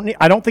looking?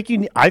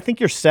 I think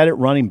you're set at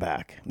running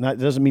back. That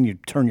doesn't mean you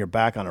turn your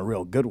back on a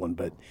real good one,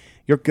 but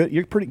you're good.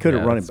 You're pretty good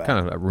at running back. Kind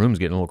of that room's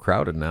getting a little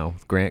crowded now.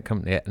 Grant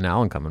and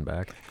Allen coming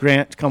back.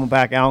 Grant's coming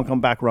back. Allen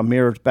coming back.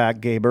 Ramirez back.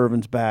 Gabe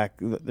Irvin's back.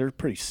 They're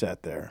pretty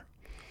set there.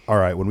 All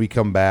right. When we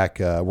come back,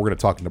 we're going to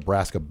talk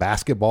Nebraska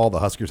basketball. The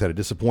Huskers had a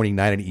disappointing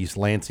night in East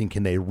Lansing.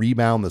 Can they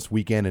rebound this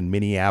weekend in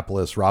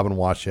Minneapolis? Robin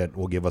Washut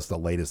will give us the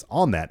latest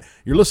on that.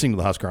 You're listening to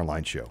the Husker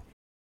Online Show.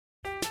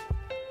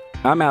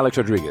 I'm Alex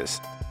Rodriguez.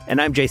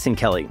 And I'm Jason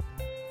Kelly.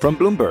 From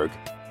Bloomberg,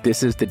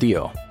 this is The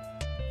Deal.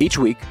 Each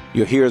week,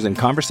 you'll hear us in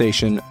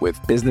conversation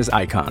with business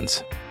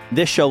icons.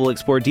 This show will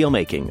explore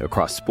deal-making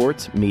across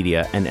sports,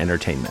 media, and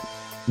entertainment.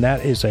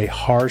 That is a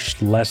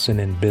harsh lesson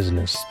in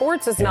business.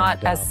 Sports is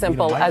not as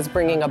simple as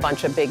bringing a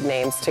bunch of big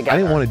names together. I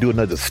didn't want to do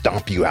another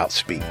stomp you out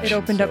speech. It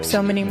opened up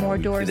so many more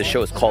doors. The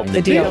show is called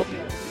The Deal.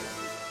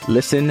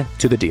 Listen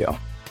to The Deal.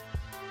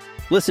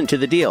 Listen to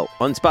The Deal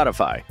on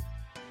Spotify.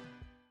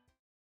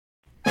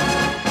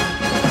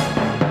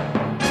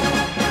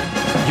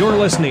 You're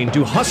listening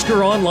to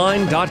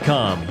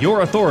HuskerOnline.com,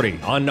 your authority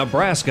on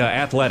Nebraska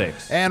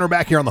athletics. And we're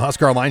back here on the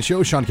Husker Online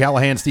Show. Sean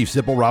Callahan, Steve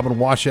Sipple, Robin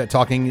Washut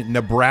talking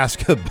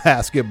Nebraska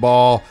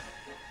basketball.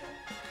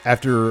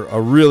 After a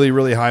really,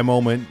 really high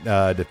moment,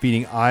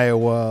 defeating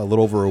Iowa a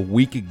little over a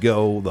week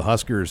ago, the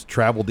Huskers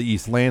traveled to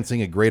East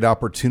Lansing, a great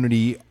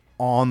opportunity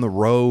on the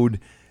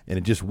road, and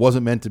it just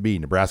wasn't meant to be.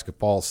 Nebraska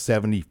falls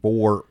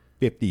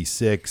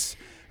 74-56.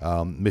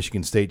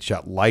 Michigan State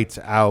shot lights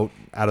out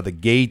of the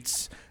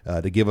gates.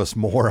 To give us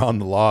more on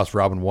the loss,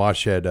 Robin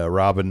Washut.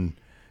 Robin,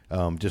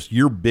 just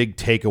your big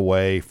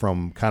takeaway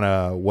from kind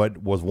of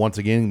what was once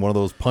again one of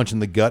those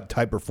punch-in-the-gut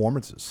type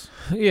performances.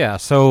 Yeah,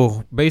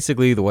 so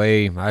basically the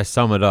way I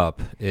sum it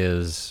up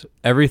is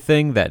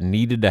everything that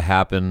needed to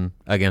happen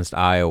against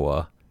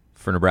Iowa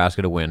for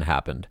Nebraska to win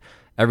happened.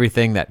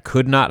 Everything that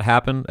could not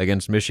happen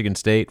against Michigan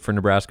State for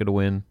Nebraska to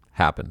win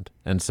happened.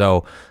 And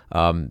so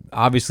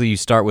obviously you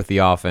start with the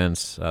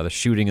offense. The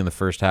shooting in the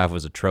first half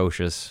was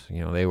atrocious.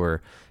 You know, they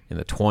were in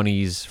the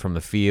 20s from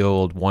the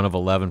field, 1 of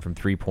 11 from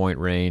three-point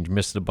range,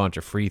 missed a bunch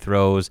of free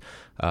throws.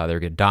 They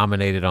get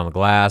dominated on the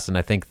glass, and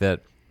I think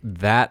that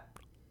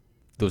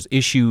those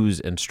issues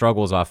and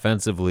struggles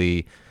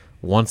offensively,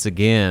 once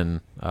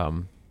again,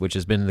 which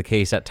has been the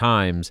case at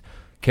times,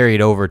 carried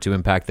over to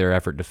impact their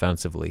effort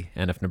defensively.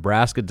 And if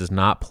Nebraska does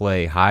not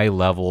play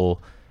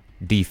high-level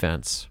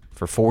defense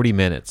for 40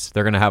 minutes,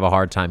 they're going to have a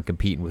hard time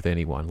competing with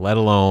anyone, let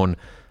alone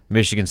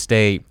Michigan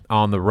State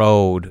on the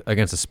road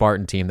against a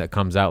Spartan team that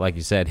comes out, like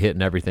you said,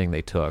 hitting everything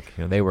they took.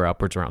 You know, they were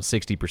upwards around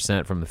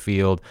 60% from the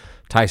field.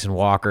 Tyson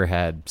Walker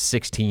had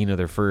 16 of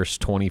their first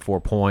 24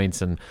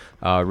 points, and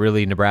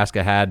really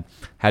Nebraska had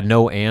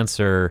no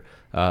answer,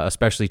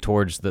 especially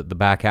towards the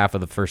back half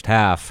of the first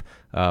half,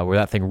 where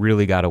that thing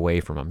really got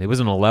away from them. It was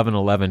an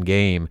 11-11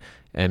 game,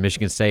 and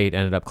Michigan State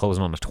ended up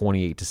closing on a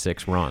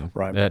 28-6 run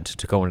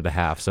to go into the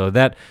half. So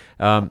that,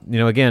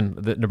 again,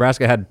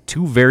 Nebraska had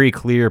two very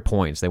clear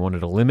points. They wanted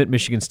to limit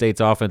Michigan State's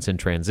offense in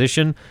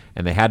transition,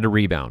 and they had to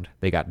rebound.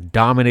 They got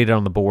dominated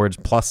on the boards,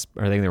 plus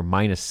I think they were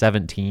minus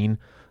 17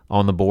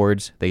 on the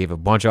boards. They gave a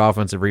bunch of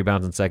offensive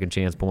rebounds and second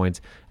chance points.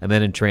 And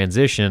then in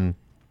transition,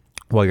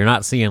 well, you're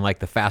not seeing like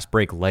the fast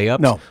break layups.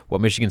 No.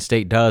 What Michigan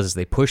State does is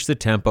they push the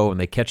tempo and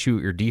they catch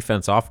your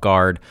defense off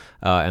guard,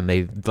 and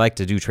they like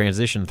to do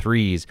transition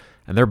threes,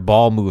 and their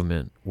ball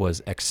movement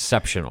was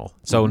exceptional.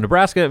 So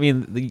Nebraska, I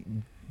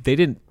mean, they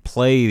didn't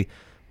play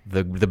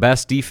the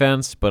best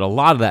defense, but a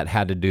lot of that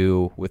had to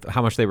do with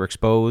how much they were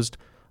exposed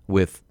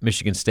with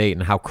Michigan State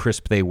and how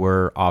crisp they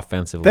were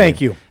offensively.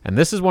 Thank you. And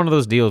this is one of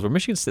those deals where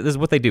Michigan State, this is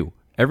what they do.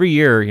 every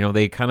year,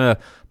 they kind of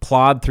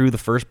plod through the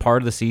first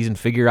part of the season,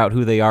 figure out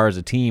who they are as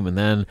a team, and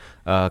then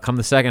come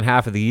the second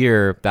half of the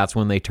year, that's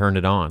when they turned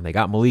it on. They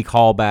got Malik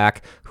Hall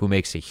back, who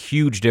makes a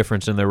huge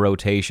difference in their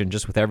rotation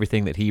just with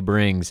everything that he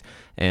brings.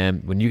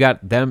 And when you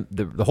got them,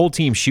 the whole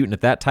team shooting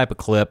at that type of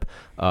clip,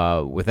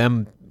 with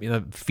them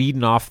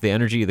feeding off the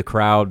energy of the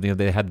crowd,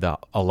 they had the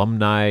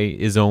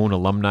his own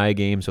alumni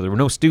game, so there were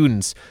no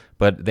students,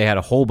 but they had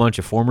a whole bunch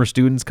of former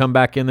students come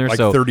back in there. Like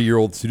so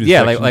 30-year-old students.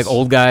 Yeah, like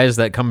old guys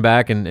that come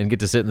back and get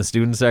to sit in the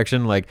student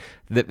section. Like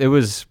that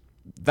was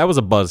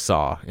a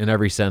buzzsaw in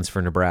every sense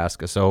for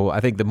Nebraska. So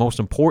I think the most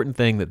important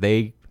thing that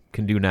they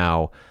can do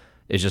now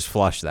is just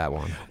flush that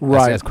one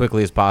as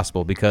quickly as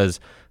possible, because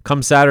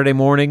come Saturday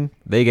morning,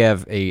 they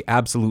have a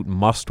absolute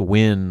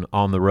must-win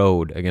on the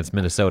road against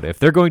Minnesota. If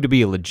they're going to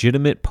be a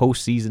legitimate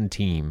postseason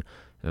team,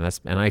 and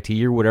that's NIT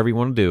or whatever you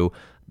want to do,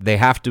 they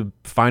have to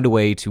find a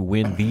way to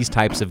win these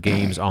types of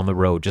games on the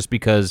road, just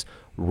because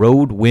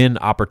road win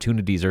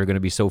opportunities are going to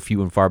be so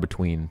few and far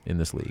between in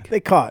this league.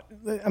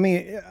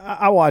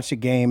 I watched the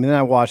game, and then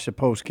I watched the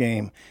post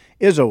game.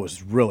 Izzo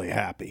was really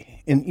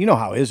happy. And you know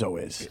how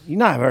Izzo is. He's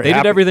not very happy. They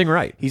did everything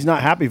right. He's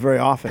not happy very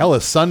often. Hell,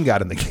 his son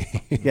got in the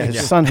game. Yeah,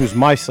 his son who's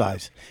my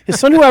size. His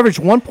son who averaged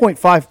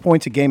 1.5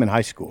 points a game in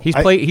high school. He's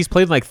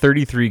played like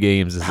 33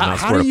 games.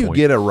 How do you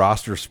get a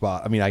roster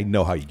spot? I mean, I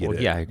know how you get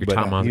it. Yeah, you're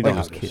Tom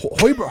Osborne's kid.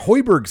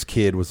 Hoiberg's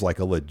kid was like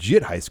a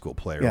legit high school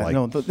player.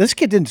 Yeah, this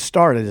kid didn't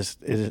start as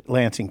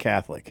Lansing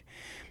Catholic.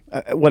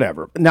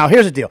 Whatever. Now,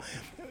 here's the deal.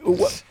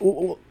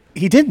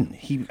 He didn't.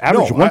 He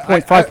averaged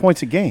 1.5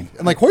 points a game.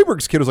 And like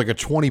Hoiberg's kid was like a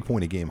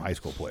 20-point-a-game high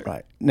school player.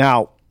 Right.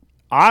 Now,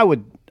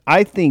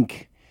 I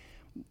think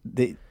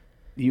that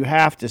you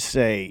have to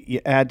say, you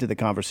add to the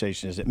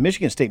conversation is that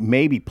Michigan State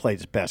maybe played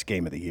its best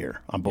game of the year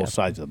on both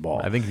sides of the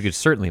ball. I think you could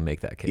certainly make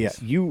that case.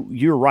 Yeah,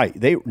 you're right.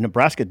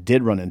 Nebraska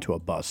did run into a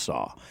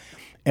buzzsaw.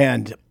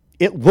 And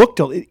it looked,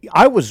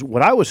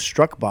 what I was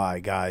struck by,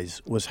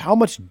 guys, was how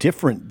much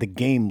different the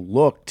game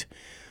looked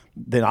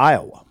than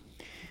Iowa.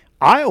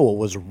 Iowa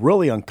was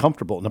really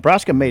uncomfortable.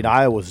 Nebraska made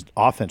Iowa's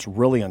offense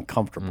really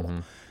uncomfortable.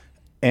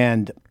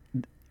 Mm-hmm.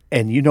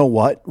 And you know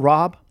what,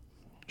 Rob,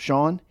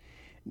 Sean?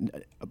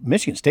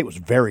 Michigan State was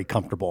very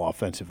comfortable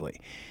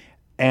offensively.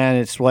 And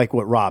it's like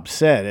what Rob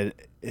said.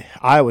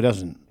 Iowa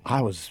doesn't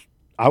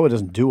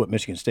do what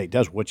Michigan State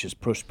does, which is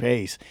push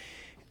pace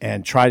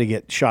and try to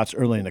get shots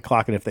early in the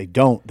clock. And if they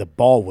don't, the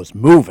ball was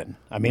moving.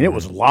 I mean, it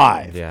was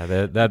live. Yeah,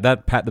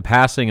 the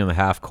passing in the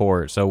half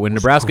court. So when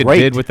Nebraska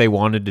did what they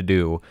wanted to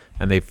do,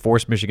 and they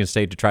forced Michigan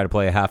State to try to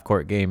play a half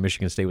court game,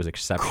 Michigan State was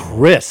exceptional,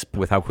 crisp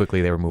with how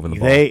quickly they were moving the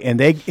ball.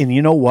 And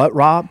you know what,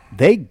 Rob?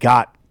 They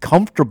got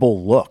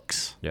comfortable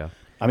looks. Yeah.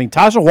 I mean,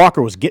 Tyson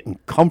Walker was getting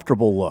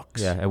comfortable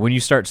looks. Yeah, and when you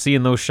start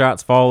seeing those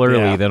shots fall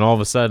early, then all of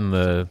a sudden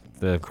the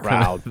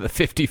crowd, the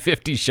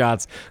 50-50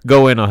 shots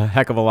go in a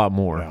heck of a lot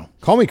more. Yeah.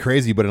 Call me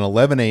crazy, but an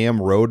 11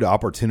 a.m. road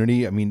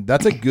opportunity, I mean,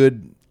 that's a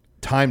good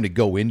time to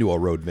go into a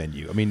road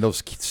venue. I mean,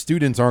 those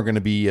students aren't going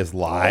to be as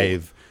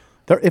live.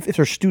 If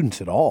they're students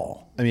at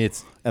all. I mean,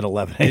 it's at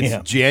 11 a.m.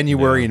 It's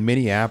January in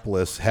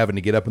Minneapolis, having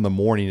to get up in the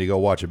morning to go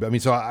watch it. I mean,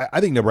 so I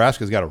think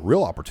Nebraska's got a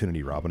real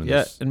opportunity, Robin.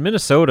 In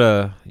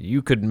Minnesota,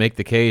 you could make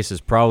the case is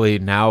probably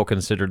now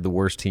considered the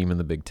worst team in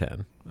the Big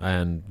Ten.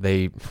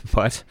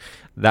 But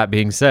that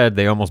being said,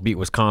 they almost beat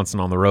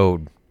Wisconsin on the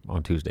road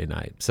on Tuesday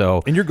night.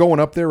 So, and you're going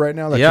up there right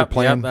now? That's your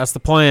plan? Yeah, that's the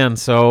plan.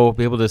 So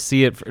be able to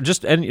see it.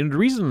 And the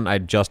reason I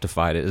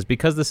justified it is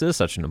because this is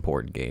such an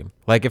important game.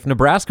 Like if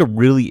Nebraska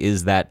really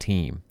is that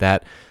team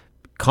that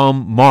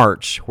come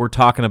March, we're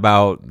talking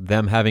about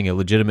them having a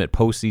legitimate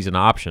postseason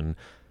option,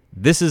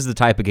 this is the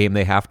type of game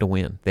they have to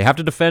win. They have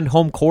to defend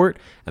home court,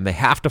 and they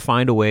have to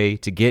find a way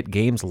to get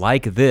games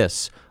like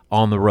this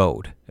on the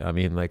road. I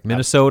mean, like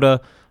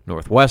Minnesota,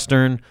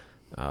 Northwestern,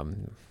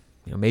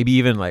 maybe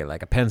even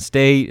like a Penn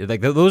State.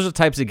 Like those are the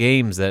types of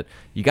games that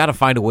you got to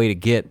find a way to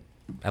get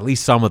at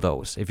least some of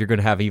those if you're going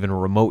to have even a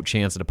remote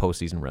chance at a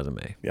postseason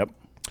resume. Yep.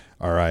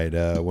 All right.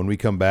 When we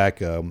come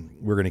back,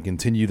 we're going to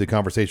continue the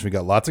conversation. We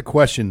got lots of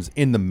questions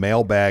in the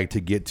mailbag to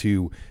get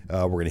to.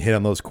 We're going to hit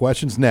on those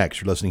questions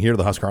next. You're listening here to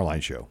the Husker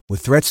Online Show.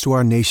 With threats to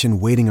our nation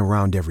waiting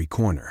around every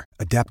corner,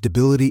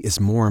 adaptability is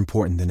more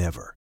important than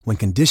ever. When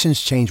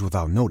conditions change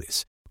without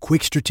notice,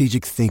 quick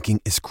strategic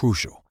thinking is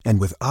crucial. And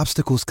with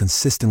obstacles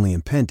consistently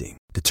impending,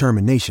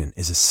 determination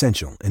is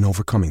essential in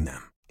overcoming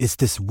them. It's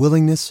this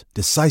willingness,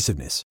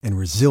 decisiveness, and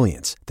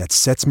resilience that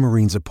sets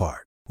Marines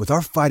apart. With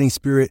our fighting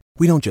spirit,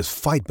 we don't just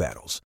fight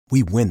battles,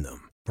 we win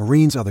them.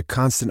 Marines are the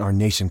constant our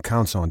nation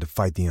counts on to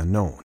fight the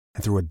unknown.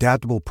 And through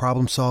adaptable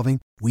problem solving,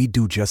 we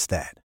do just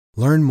that.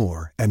 Learn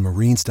more at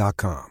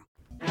marines.com.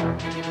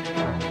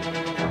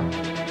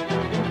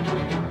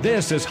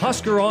 This is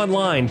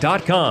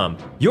HuskerOnline.com,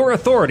 your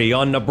authority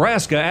on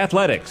Nebraska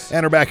athletics.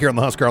 And we're back here on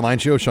the Husker Online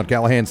Show. Sean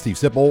Callahan, Steve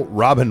Sipple,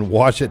 Robin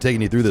Washut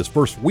taking you through this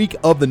first week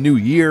of the new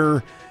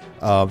year.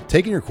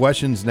 Taking your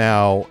questions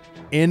now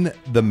in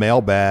the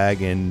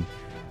mailbag, and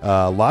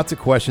lots of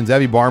questions.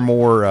 Abby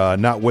Barmore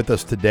not with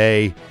us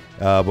today.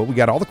 But we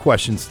got all the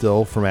questions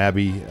still from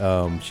Abby.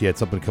 She had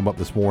something come up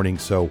this morning,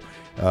 so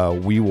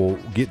we will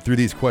get through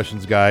these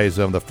questions, guys.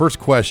 The first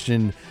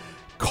question,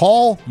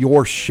 call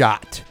your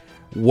shot.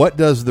 What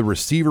does the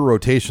receiver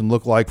rotation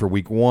look like for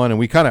week 1? And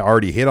we kind of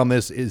already hit on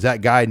this. Is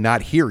that guy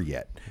not here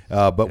yet?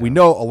 But we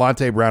know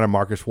Alante Brown and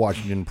Marcus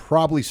Washington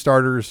probably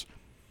starters.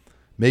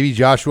 Maybe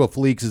Joshua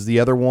Fleeks is the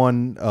other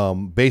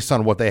one based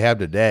on what they have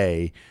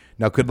today.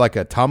 Now, could like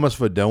a Thomas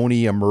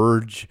Vadoni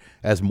emerge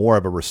as more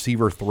of a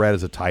receiver threat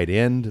as a tight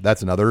end?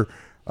 That's another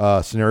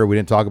scenario we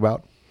didn't talk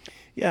about.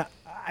 Yeah,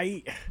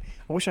 I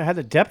wish I had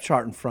the depth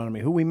chart in front of me.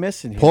 Who we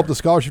missing here? Pull up the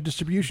scholarship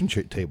distribution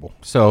table.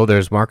 So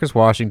there's Marcus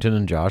Washington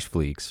and Josh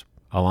Fleeks,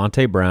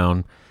 Alante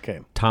Brown,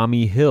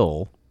 Tommy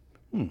Hill.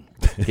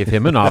 Give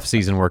him an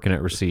offseason working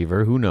at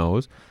receiver. Who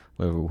knows?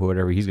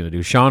 Whatever he's going to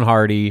do. Sean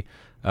Hardy,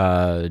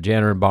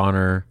 Janner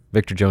Bonner,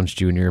 Victor Jones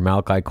Jr.,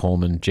 Malachi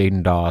Coleman,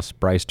 Jaden Doss,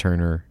 Bryce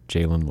Turner,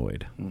 Jalen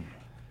Lloyd.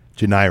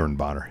 Janiron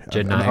Bonner.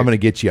 I'm going to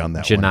get you on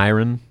that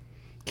Janiron.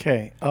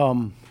 Okay.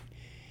 What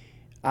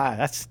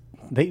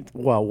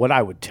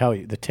I would tell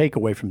you, the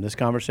takeaway from this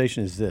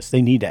conversation is this.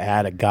 They need to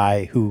add a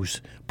guy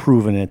who's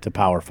proven it to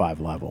Power 5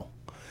 level.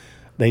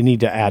 They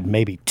need to add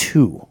maybe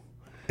 2.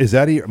 Is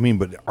that,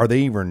 but are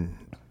they even,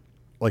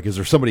 like, is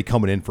there somebody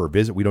coming in for a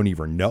visit we don't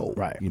even know?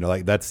 Right.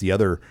 Like, that's the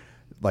other,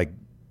 like,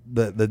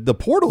 the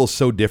portal is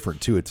so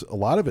different, too. A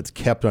lot of it's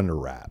kept under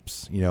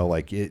wraps.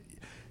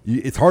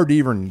 It's hard to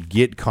even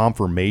get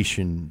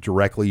confirmation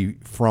directly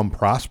from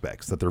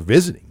prospects that they're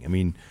visiting. I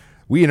mean,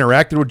 we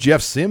interacted with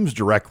Jeff Sims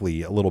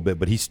directly a little bit,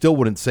 but he still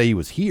wouldn't say he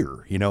was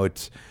here.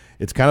 It's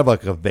kind of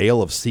like a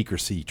veil of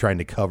secrecy trying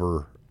to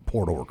cover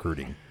portal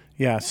recruiting.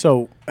 Yeah.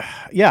 So,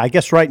 I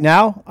guess right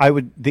now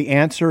the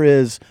answer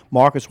is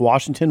Marcus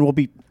Washington will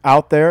be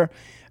out there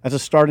as a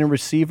starting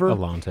receiver.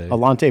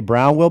 Alante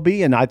Brown will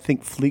be, and I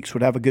think Fleeks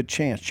would have a good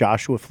chance.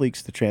 Joshua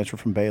Fleeks, the transfer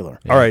from Baylor.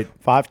 Yeah. All right.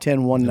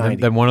 5'10",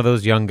 190. Then one of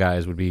those young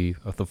guys would be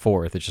the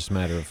fourth. It's just a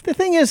matter of the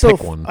thing is, pick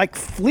though, one. like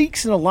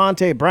Fleeks and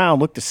Alante Brown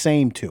look the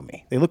same to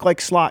me. They look like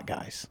slot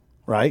guys,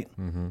 right?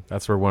 Mm-hmm.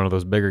 That's where one of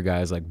those bigger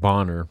guys like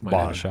Bonner might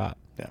have a shot.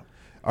 Yeah.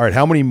 All right,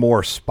 how many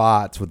more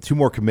spots with 2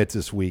 more commits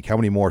this week? How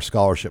many more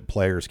scholarship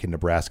players can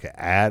Nebraska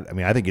add? I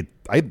mean, I think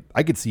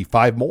I could see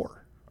 5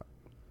 more.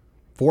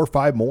 4 or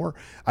 5 more.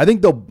 I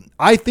think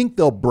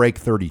they'll break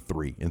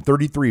 33, and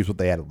 33 is what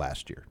they added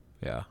last year.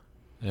 Yeah,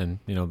 and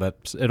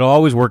it'll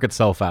always work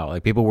itself out.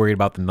 Like, people worried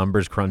about the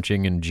numbers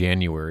crunching in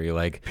January.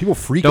 Like, people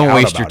freak out. Don't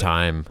waste your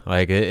time.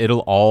 Like,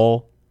 it'll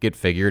all get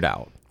figured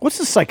out. What's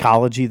the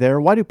psychology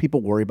there? Why do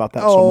people worry about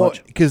that so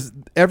much? Because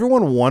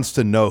everyone wants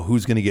to know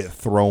who's going to get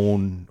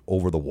thrown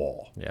over the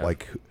wall. Yeah.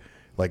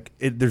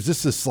 There's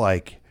just this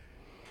like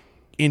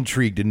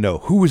intrigue to know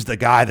who is the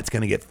guy that's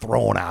going to get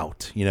thrown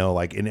out.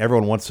 And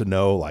everyone wants to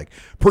know, like,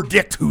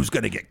 predict who's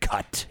going to get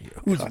cut,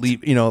 who's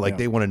leaving.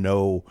 They want to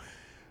know.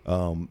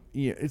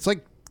 It's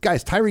like,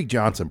 guys, Tyreek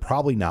Johnson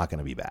probably not going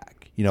to be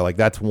back.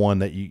 That's one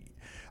that you.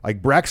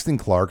 Like, Braxton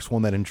Clark's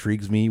one that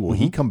intrigues me. Will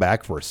he come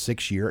back for a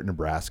 6th year at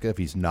Nebraska if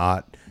he's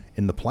not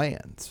in the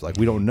plans? Like,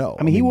 we don't know.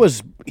 I mean, he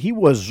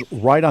was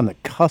right on the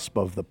cusp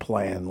of the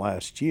plan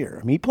last year.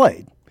 I mean, he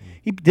played.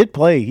 He did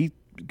play. He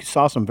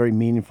saw some very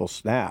meaningful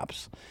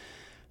snaps.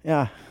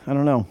 Yeah, I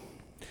don't know.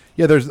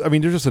 Yeah, there's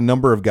just a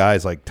number of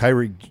guys like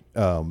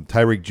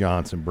Tyreek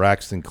Johnson,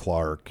 Braxton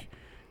Clark.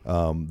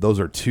 Those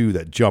are 2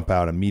 that jump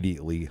out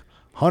immediately.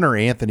 Hunter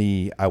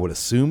Anthony, I would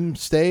assume,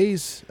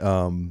 stays.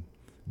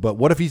 But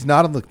what if he's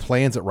not on the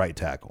plans at right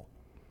tackle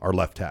or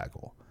left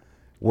tackle?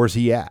 Where's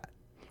he at?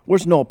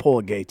 Where's Noah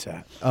Pola-Gates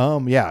at?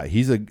 Yeah,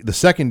 he's the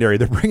secondary.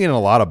 They're bringing in a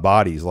lot of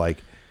bodies like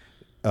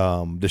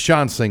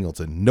Deshaun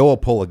Singleton, Noah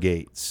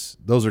Pola-Gates.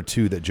 Those are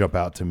 2 that jump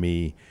out to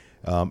me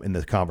in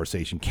the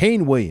conversation.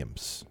 Kane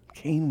Williams.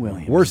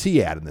 Where's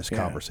he at in this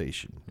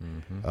conversation?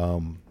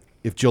 Mm-hmm.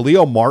 If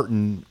Jaleel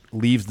Martin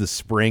leaves the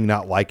spring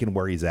not liking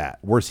where he's at,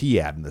 where's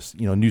he at in this?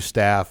 New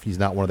staff. He's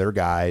not one of their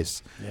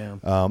guys. Yeah.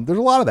 There's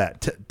a lot of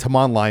that.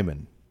 Tamon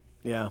Lyman.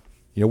 Yeah.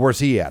 Where's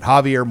he at?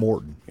 Javier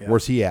Morton. Yeah.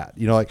 Where's he at?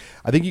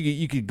 I think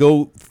you could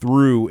go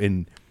through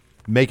and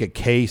make a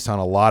case on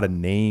a lot of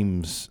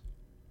names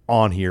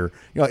on here.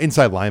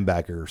 Inside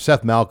linebacker,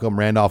 Seth Malcolm,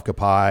 Randolph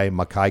Kapai,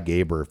 Makai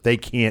Gaber. If they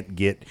can't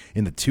get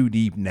in the 2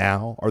 deep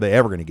now, are they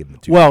ever going to get in the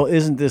 2 Well,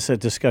 isn't this a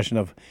discussion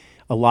of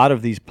a lot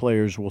of these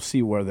players will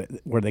see where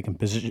they can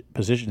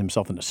position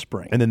themselves in the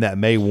spring. And then that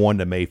May 1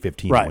 to May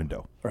 15th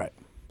window. Right.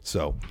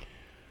 So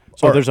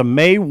there's a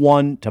May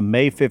 1 to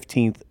May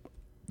 15th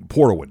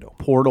portal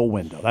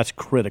window. That's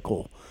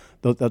critical.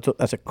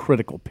 That's a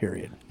critical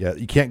period. Yeah,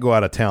 you can't go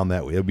out of town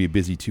that way. It'll be a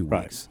busy 2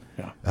 weeks.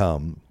 Yeah.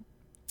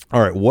 All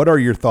right, what are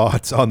your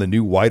thoughts on the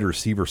new wide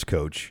receivers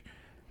coach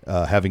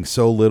having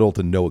so little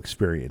to no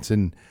experience?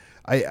 And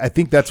I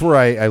think that's where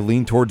I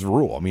lean towards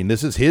Rule. I mean,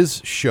 this is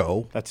his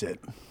show. That's it.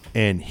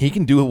 And he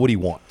can do what he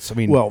wants. I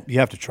mean, well, you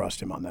have to trust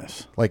him on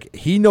this. Like,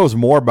 he knows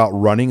more about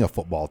running a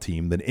football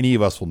team than any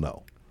of us will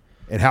know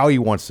and how he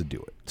wants to do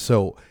it.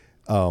 So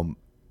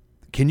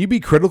can you be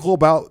critical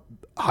about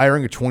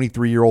hiring a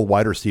 23-year-old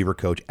wide receiver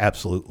coach?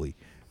 Absolutely.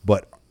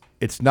 But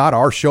it's not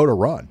our show to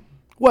run.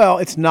 Well,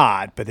 it's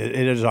not, but it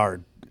is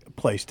our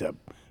place to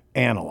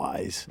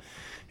analyze,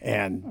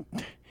 and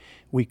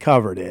we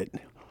covered it.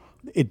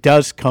 It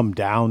does come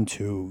down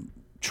to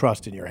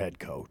trust in your head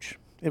coach.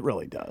 It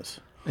really does.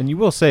 And you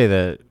will say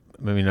that,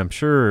 I mean, I'm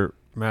sure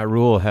Matt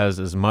Rule has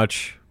as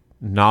much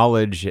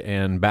knowledge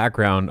and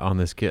background on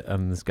this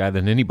guy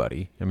than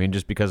anybody. I mean,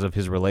 just because of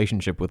his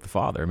relationship with the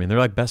father. I mean, they're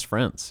like best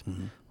friends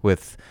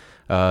with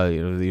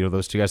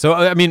those two guys. So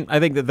I mean, I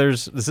think that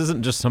this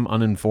isn't just some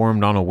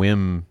uninformed on a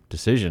whim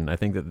decision. I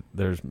think that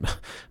there's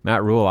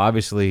Matt Rule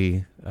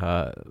obviously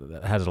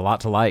has a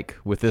lot to like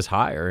with this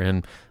hire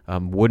and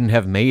wouldn't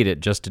have made it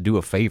just to do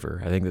a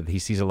favor. I think that he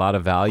sees a lot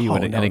of value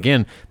in it. And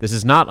again, this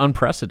is not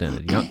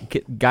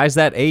unprecedented. Guys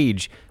that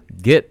age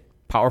get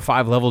Power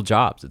 5 level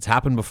jobs. It's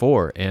happened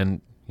before,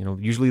 and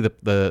usually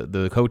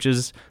the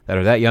coaches that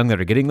are that young that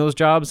are getting those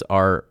jobs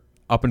are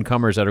up and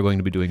comers that are going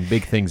to be doing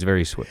big things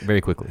very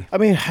quickly. I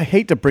mean, I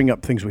hate to bring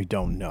up things we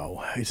don't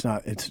know.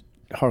 It's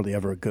hardly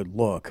ever a good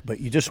look, but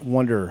you just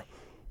wonder,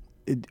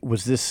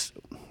 was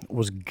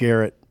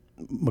Garrett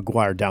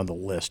McGuire down the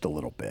list a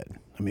little bit?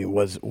 I mean,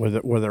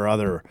 were there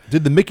other?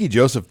 Did the Mickey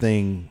Joseph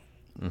thing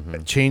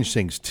change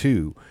things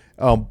too?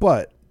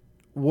 But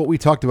what we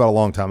talked about a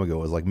long time ago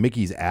was like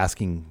Mickey's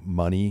asking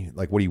money,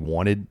 like what he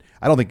wanted.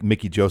 I don't think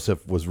Mickey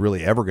Joseph was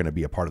really ever going to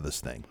be a part of this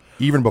thing,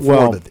 even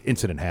before the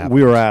incident happened.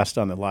 We were asked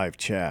on the live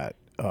chat,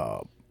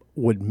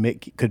 would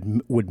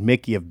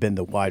Mickey have been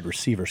the wide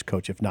receivers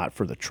coach if not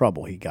for the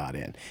trouble he got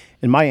in?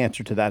 And my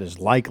answer to that is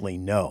likely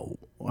no.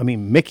 I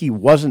mean, Mickey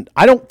wasn't.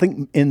 I don't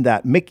think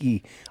that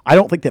Mickey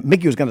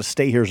was going to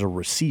stay here as a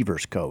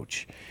receivers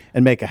coach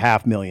and make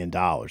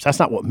 $500,000. That's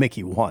not what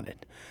Mickey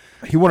wanted.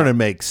 He wanted to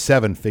make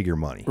 7-figure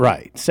money.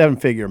 Right,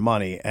 7-figure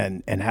money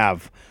and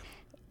have,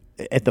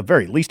 at the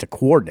very least, a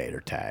coordinator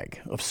tag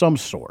of some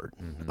sort.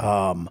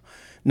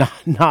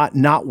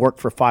 Not work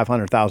for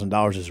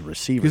 $500,000 as a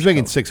receiver. He was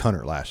making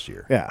 $600 last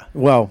year. Yeah,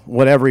 well,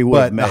 whatever he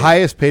would have made. The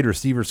highest paid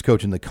receivers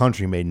coach in the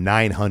country made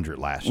 $900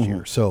 last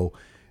year. So,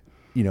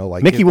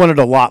 like Mickey wanted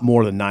a lot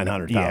more than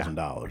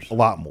 $900,000. A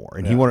lot more,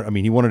 and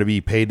he wanted to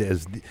be paid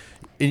as.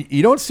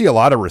 You don't see a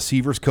lot of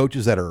receivers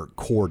coaches that are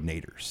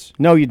coordinators.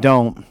 No, you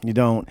don't. You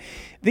don't.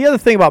 The other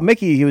thing about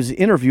Mickey, he was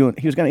going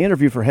to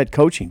interview for head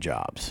coaching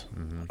jobs.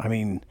 I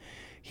mean,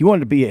 he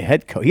wanted to be a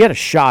head coach. He had a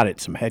shot at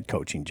some head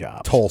coaching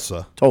jobs.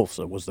 Tulsa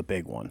was the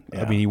big one.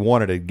 Yeah. I mean, he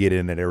wanted to get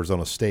in at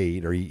Arizona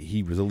State, or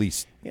he was at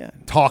least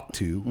talked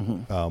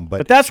to.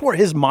 But that's where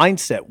his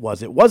mindset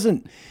was. It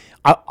wasn't,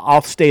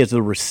 I'll stay as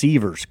the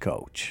receivers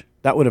coach.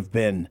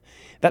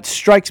 That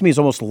strikes me as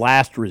almost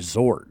last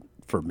resort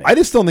for me. I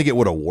just don't think it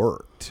would have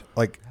worked.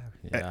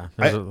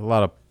 There's a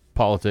lot of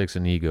politics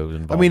and egos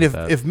involved. I mean,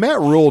 if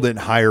Matt Rule didn't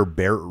hire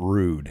Barrett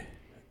Ruud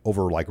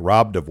over like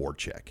Rob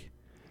Dvorak,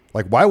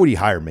 like why would he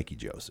hire Mickey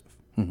Joseph?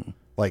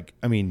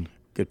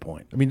 Good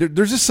point. I mean,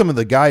 there's just some of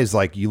the guys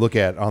like you look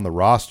at on the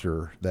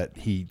roster that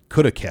he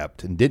could have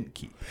kept and didn't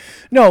keep.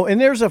 No,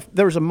 and there's a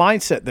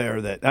mindset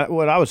there that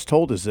what I was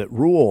told is that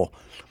Rule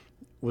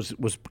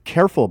was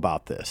careful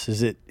about this.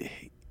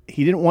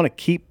 He didn't want to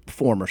keep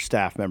former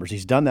staff members.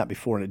 He's done that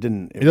before, and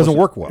it doesn't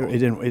work well.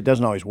 It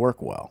doesn't always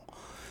work well.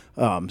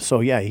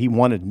 He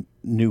wanted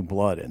new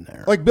blood in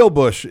there. Like Bill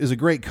Bush is a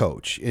great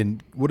coach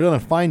and would have done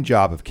a fine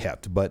job if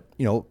kept, but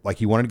he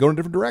wanted to go in a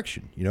different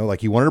direction.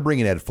 Like he wanted to bring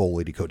in Ed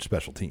Foley to coach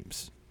special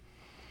teams.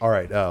 All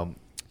right,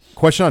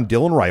 question on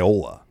Dylan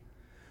Raiola.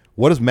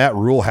 What does Matt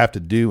Rule have to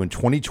do in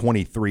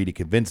 2023 to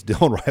convince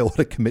Dylan Raiola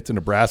to commit to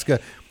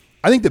Nebraska?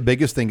 I think the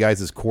biggest thing, guys,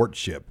 is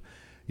courtship.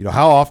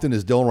 How often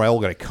is Dylan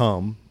Raiola going to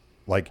come?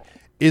 Like,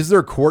 is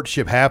there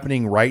courtship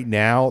happening right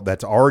now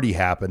that's already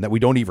happened that we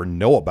don't even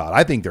know about?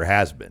 I think there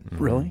has been.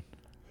 Really?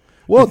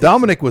 Well,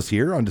 Dominic was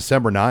here on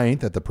December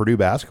 9th at the Purdue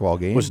basketball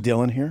game. Was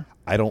Dylan here?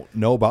 I don't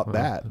know about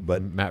that,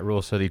 but Matt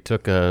Rule said he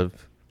took a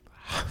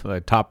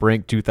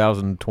top-ranked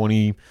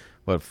 2020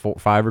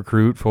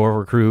 4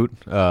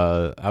 recruit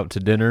out to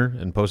dinner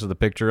and posted the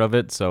picture of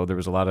it. So there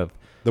was a lot of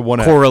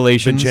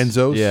correlation.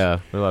 Vincenzo's? Yeah,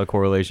 there's a lot of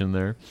correlation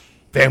there.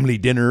 Family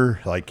dinner,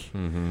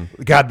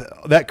 God,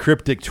 that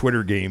cryptic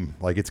Twitter game,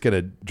 it's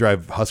gonna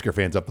drive Husker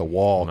fans up the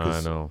wall.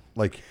 I know,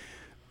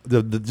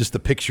 just the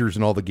pictures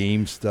and all the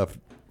game stuff.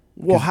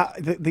 Well,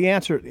 the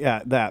answer,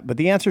 but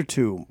the answer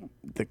to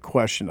the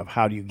question of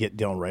how do you get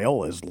Dylan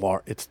Raiola is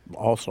it's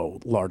also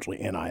largely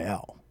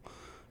NIL.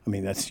 I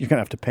mean, you're gonna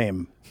have to pay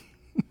him.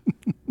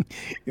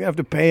 You have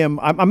to pay him.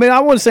 I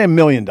want to say $1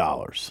 million,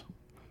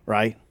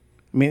 right?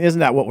 I mean, isn't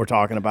that what we're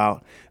talking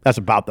about? That's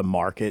about the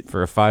market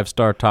for a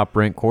 5-star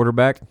top-ranked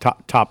quarterback,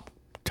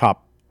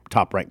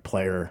 top-ranked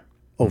player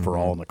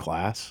overall in the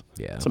class.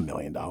 Yeah, it's $1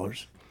 million.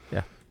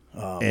 Yeah,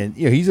 and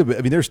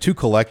there's two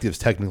collectives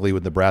technically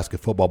with Nebraska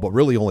football, but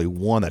really only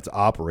one that's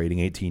operating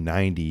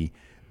 1890.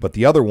 But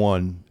the other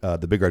one,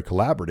 the Big Red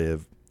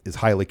Collaborative, is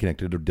highly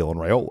connected to Dylan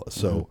Raiola.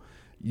 So,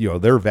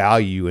 their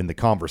value in the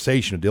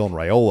conversation of Dylan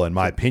Raiola, in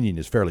my opinion,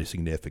 is fairly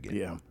significant.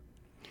 Yeah,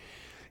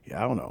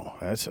 I don't know.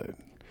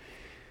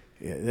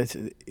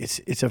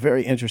 It's a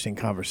very interesting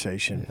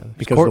conversation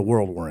because of the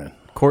world we're in.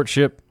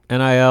 Courtship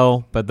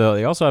NIL, but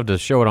they also have to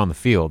show it on the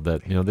field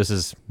that, this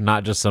is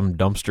not just some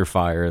dumpster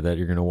fire that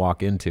you're going to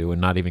walk into and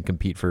not even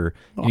compete for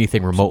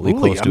anything remotely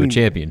close to a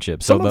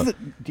championship. So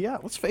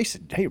let's face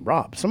it. Hey,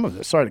 Rob, some of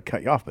this, sorry to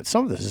cut you off, but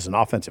some of this is an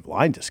offensive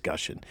line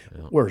discussion.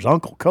 Where's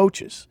Uncle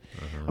coaches?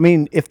 I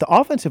mean, if the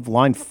offensive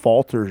line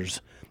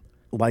falters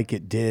like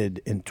it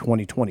did in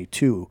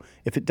 2022,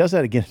 if it does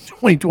that again in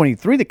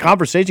 2023, the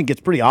conversation gets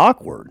pretty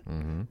awkward,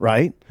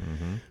 right?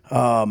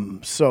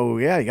 So,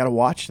 yeah, you got to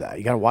watch that.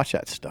 You got to watch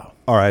that stuff.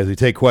 All right, as we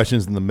take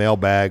questions in the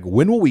mailbag,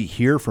 when will we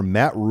hear from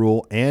Matt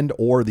Rule and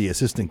or the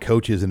assistant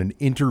coaches in an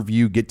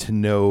interview,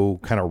 get-to-know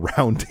kind of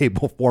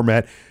roundtable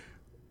format?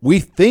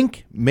 We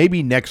think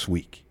maybe next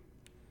week.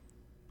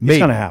 It's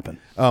going to happen.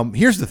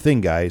 Here's the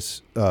thing,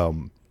 guys.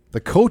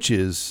 The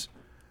coaches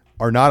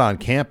are not on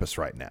campus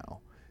right now.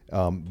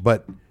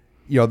 But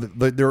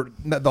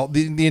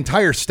the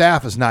entire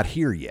staff is not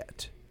here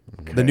yet.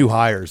 Okay. The new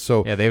hires.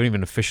 So yeah, they haven't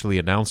even officially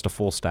announced a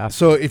full staff.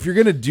 So if you're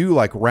going to do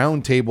like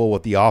roundtable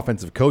with the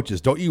offensive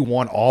coaches, don't you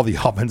want all the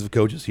offensive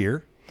coaches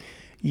here?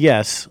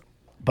 Yes,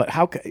 but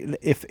how?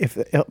 If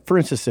for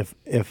instance,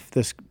 if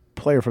this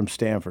player from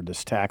Stanford,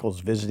 this tackle, is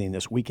visiting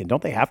this weekend,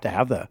 don't they have to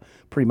have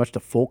pretty much the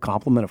full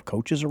complement of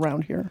coaches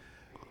around here?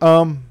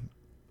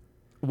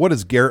 What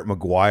does Garrett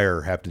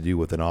McGuire have to do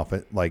with an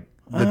offense like?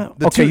 You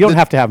don't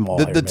have to have them all.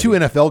 The two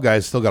NFL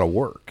guys still got to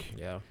work.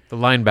 Yeah, the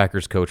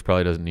linebackers coach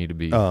probably doesn't need to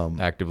be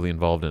actively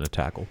involved in a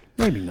tackle.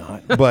 Maybe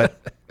not.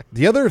 But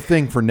the other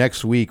thing for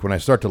next week, when I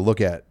start to look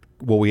at,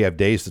 we have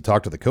days to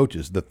talk to the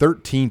coaches. The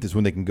 13th is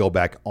when they can go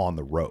back on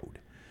the road.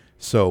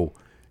 So,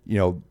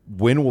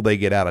 when will they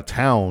get out of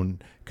town?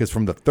 Because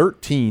from the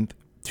 13th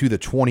to the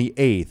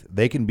 28th,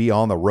 they can be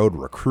on the road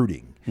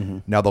recruiting.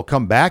 Now they'll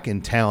come back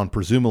in town,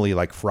 presumably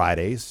like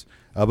Fridays.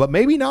 But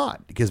maybe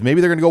not, because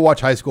maybe they're going to go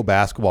watch high school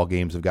basketball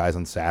games of guys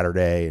on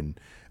Saturday and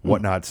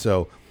whatnot.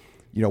 So,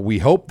 we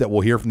hope that we'll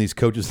hear from these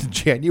coaches in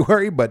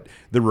January, but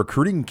the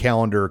recruiting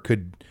calendar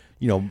could,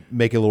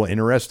 make it a little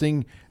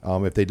interesting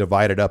if they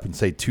divide it up and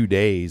say 2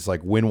 days, like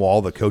when will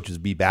all the coaches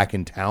be back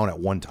in town at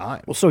one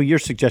time? Well, so you're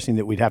suggesting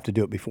that we'd have to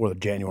do it before the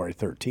January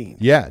 13th.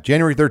 Yeah,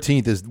 January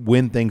 13th is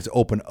when things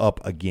open up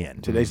again.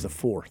 Today's the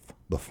 4th.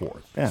 The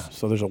 4th. Yeah,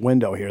 so there's a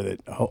window here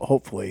that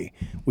hopefully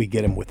we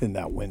get them within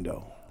that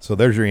window. So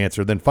there's your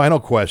answer. Then final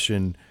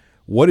question,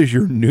 what is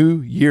your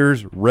New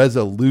Year's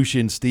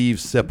resolution, Steve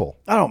Sipple?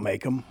 I don't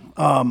make them.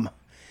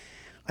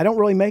 I don't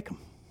really make them.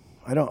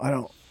 I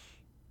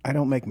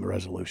don't make them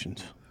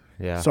resolutions.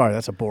 Yeah. Sorry,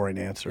 that's a boring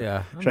answer.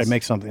 Yeah. Should I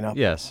make something up?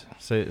 Yes.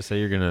 Say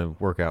you're going to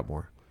work out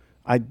more.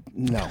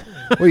 No.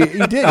 Well,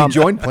 you did. You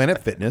joined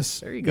Planet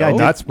Fitness. There you go.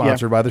 Not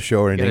sponsored by the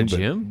show or anything. Get a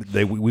gym?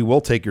 But we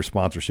will take your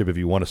sponsorship if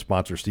you want to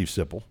sponsor Steve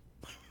Sipple.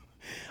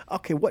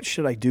 Okay, what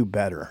should I do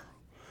better?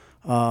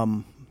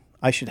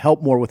 I should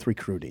help more with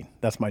recruiting.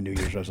 That's my New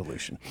Year's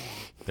resolution.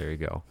 There you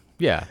go.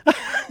 Yeah.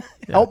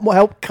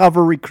 Help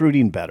cover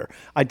recruiting better.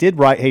 I did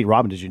write. Hey,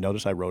 Robin, did you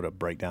notice I wrote a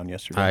breakdown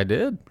yesterday? I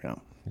did. Yeah.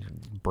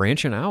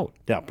 Branching out.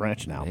 Yeah,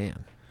 branching out.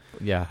 Man.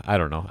 Yeah, I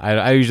don't know.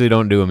 I usually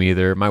don't do them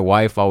either. My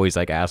wife always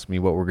asks me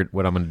what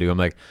I'm going to do. I'm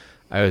like,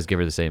 I always give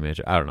her the same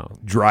answer. I don't know.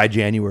 Dry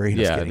January.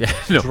 Yeah.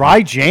 No,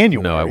 Dry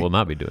January. No, I will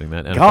not be doing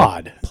that. NFL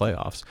God.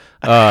 Playoffs.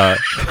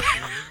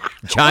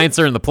 Giants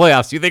are in the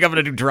playoffs. You think I'm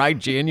going to do dry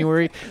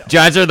January?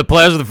 Giants are in the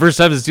playoffs for the first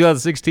time since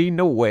 2016?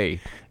 No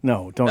way.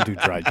 No, don't do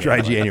dry January.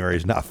 Dry January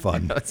is not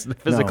fun. That's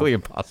physically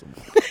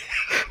impossible.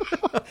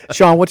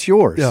 Sean, what's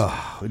yours?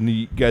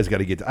 You guys got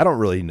to get. I don't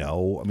really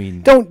know. I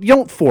mean, you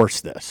don't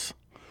force this.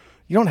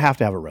 You don't have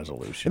to have a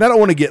resolution. And I don't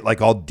want to get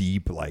all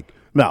deep.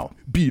 No,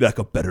 be like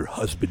a better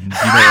husband.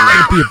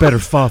 Be a better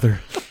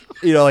father.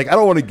 I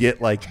don't want to get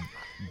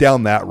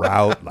down that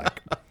route.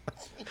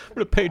 I'm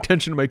going to pay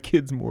attention to my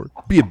kids more.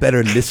 Be a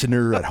better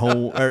listener at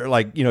home,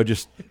 or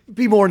just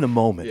be more in the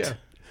moment. Yeah.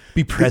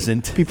 Be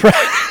present. Be present.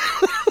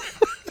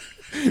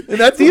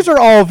 And these are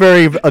all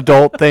very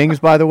adult things,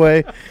 by the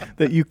way,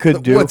 that you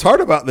could do. What's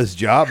hard about this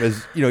job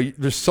is,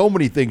 there's so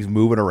many things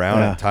moving around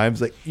at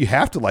times. You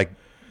have to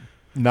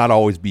not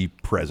always be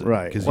present,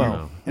 right?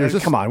 Well,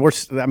 come on.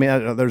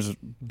 There's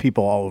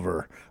people all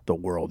over the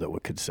world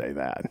that could say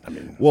that.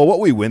 Well, what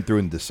we went through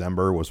in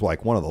December was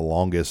one of the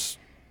longest,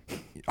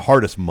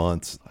 hardest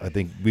months. I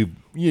think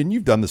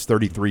you've done this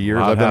 33 years.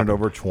 I've done it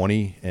over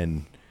 20,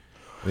 and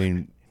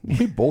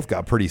we both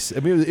got pretty.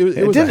 It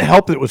didn't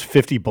help that it was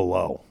 50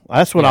 below.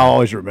 That's what I'll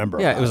always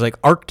remember. Yeah, it was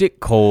Arctic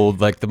cold,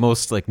 the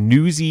most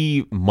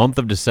newsy month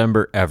of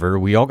December ever.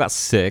 We all got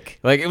sick.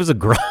 It was a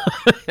grind.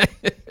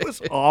 It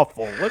was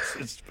awful. Let's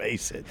just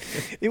face it.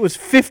 It was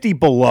 50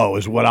 below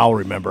is what I'll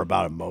remember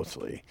about it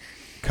mostly.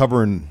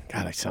 Covering.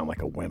 God, I sound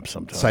like a wimp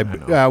sometimes.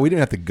 We didn't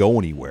have to go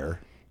anywhere.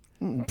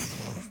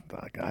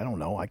 I don't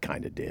know. I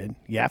kind of did.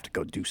 You have to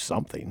go do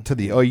something.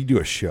 You do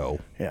a show.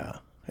 Yeah.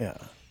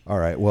 All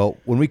right. Well,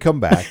 when we come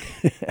back,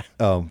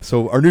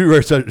 so our New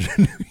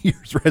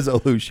Year's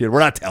resolution, we're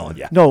not telling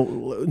you.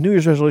 No, New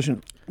Year's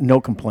resolution, no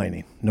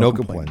complaining. No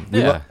complaining.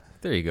 Yeah.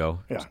 There you go.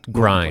 Yeah.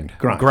 Grind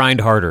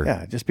harder.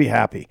 Yeah, just be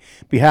happy.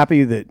 Be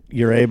happy that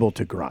you're able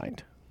to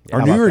grind.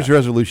 Our New Year's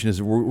resolution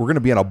is we're going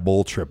to be on a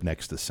bowl trip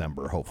next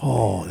December, hopefully.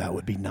 Oh, that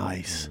would be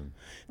nice.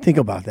 Think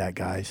about that,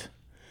 guys.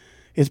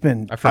 It's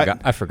been. I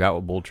forgot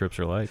what bowl trips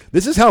are like.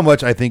 This is how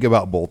much I think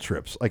about bowl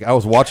trips. Like, I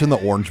was watching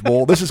the Orange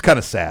Bowl. This is kind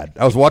of sad.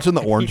 I was watching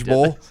the Orange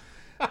Bowl,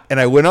 and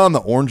I went on the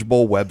Orange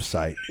Bowl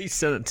website. He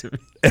sent it to me.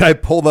 And I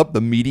pulled up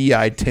the media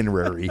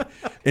itinerary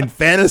and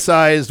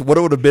fantasized what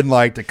it would have been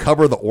like to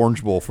cover the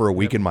Orange Bowl for a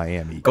week in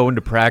Miami. Going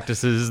to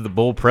practices, the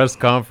bowl press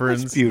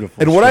conference. That's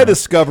beautiful. And what I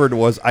discovered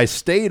was I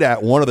stayed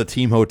at one of the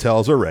team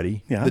hotels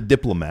already, Yeah. the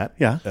Diplomat.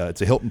 Yeah.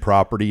 It's a Hilton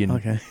property in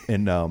Okay.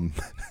 in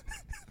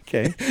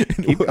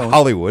Keep going.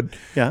 Hollywood.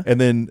 Yeah. And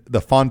then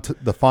the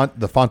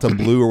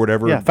Fontainebleau or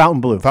whatever. Yeah,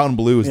 Fontainebleau.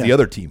 Fontainebleau is the Yeah.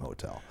 other team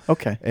hotel.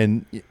 Okay.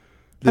 And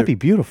That'd be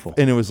beautiful.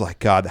 And it was like,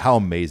 God, how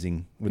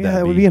amazing would that be?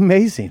 It would be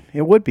amazing.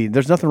 It would be.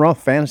 There's nothing wrong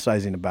with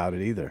fantasizing about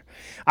it either.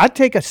 I'd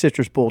take a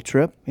Citrus Bowl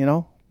trip, you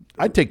know.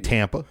 I'd take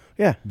Tampa.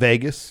 Yeah.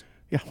 Vegas.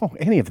 Yeah,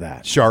 any of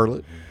that.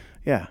 Charlotte.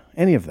 Yeah,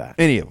 any of that.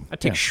 Any of them.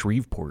 I'd take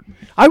Shreveport.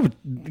 I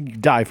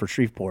would die for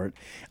Shreveport.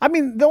 I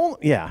mean, I'm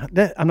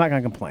not going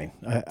to complain.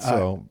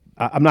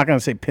 I'm not going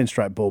to say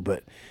Pinstripe Bowl,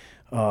 but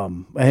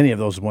any of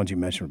those ones you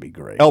mentioned would be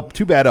great.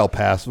 Too bad El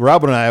Paso.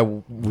 Robin and I,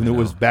 when it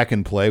was back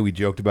in play, we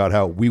joked about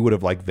how we would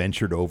have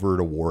ventured over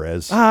to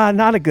Juarez.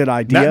 Not a good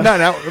idea.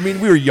 I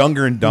mean, we were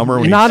younger and dumber.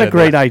 When not a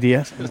great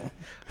idea.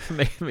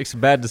 Make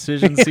some bad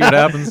decisions, see what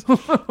happens.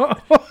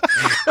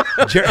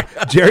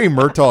 Jerry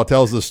Murtaugh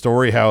tells the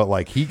story how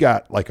he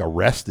got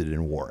arrested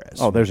in Juarez.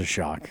 Oh, there's a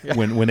shock.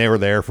 When they were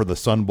there for the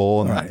Sun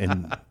Bowl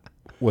and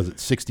was it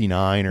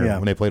 69 or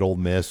when they played Ole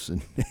Miss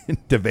and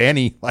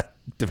Devaney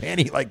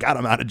got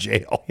him out of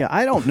jail. Yeah,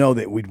 I don't know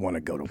that we'd want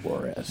to go to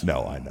Juarez.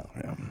 No, I know.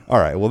 Yeah. All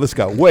right, well, this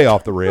got way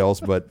off the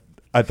rails, but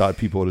I thought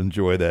people would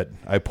enjoy that.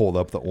 I pulled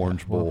up the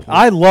Orange Bowl.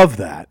 I love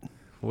that.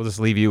 We'll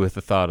just leave you with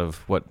the thought of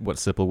what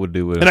Sipple would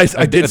do with and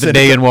I did the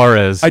day in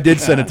Juarez. I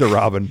did send it to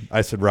Robin. I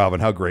said, Robin,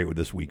 how great would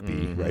this week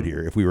be right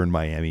here if we were in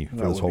Miami for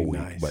this whole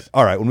week? Nice. But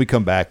all right, when we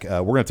come back,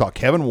 we're going to talk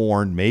Kevin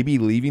Warren maybe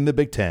leaving the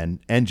Big Ten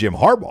and Jim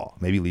Harbaugh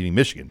maybe leaving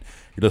Michigan.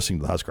 You're listening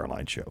to the Husker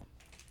Online Show. All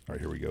right,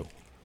 here we go.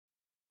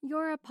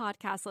 You're a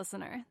podcast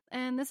listener,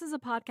 and this is a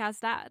podcast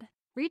ad.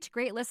 Reach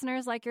great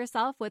listeners like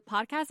yourself with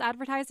podcast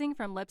advertising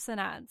from Libsyn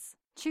Ads.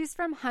 Choose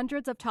from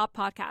hundreds of top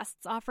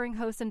podcasts offering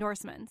host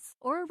endorsements,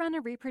 or run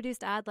a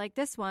reproduced ad like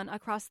this one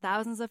across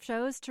thousands of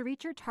shows to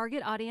reach your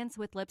target audience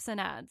with Libsyn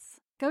Ads.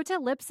 Go to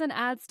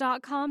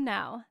libsynads.com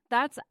now.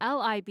 That's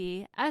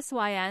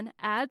LIBSYN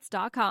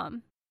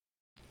ads.com.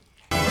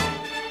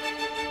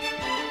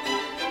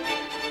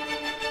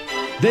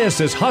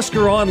 This is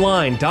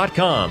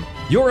HuskerOnline.com,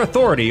 your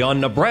authority on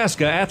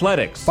Nebraska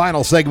athletics.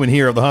 Final segment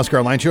here of the Husker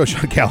Online Show.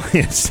 Sean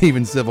Callahan,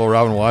 Steven Civil,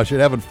 Robin Washut,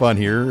 having fun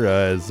here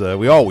as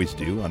we always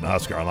do on the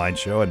Husker Online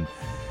Show. And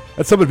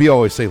that's something people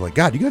always say,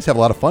 God, you guys have a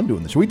lot of fun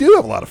doing this. We do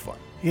have a lot of fun.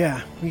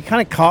 Yeah, you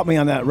kind of caught me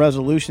on that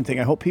resolution thing.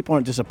 I hope people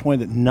aren't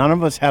disappointed that none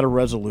of us had a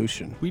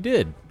resolution. We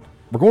did.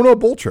 We're going to a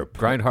bowl trip.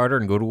 Grind harder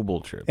and go to a bowl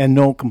trip. And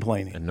no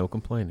complaining.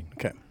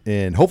 Okay.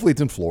 And hopefully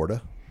it's in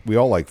Florida. We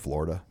all like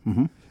Florida.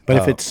 Mm-hmm. But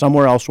if it's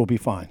somewhere else, we'll be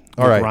fine.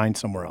 We'll all right. grind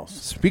somewhere else.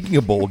 Speaking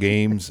of bowl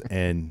games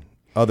and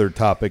other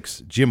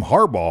topics, Jim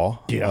Harbaugh,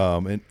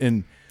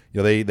 and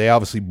they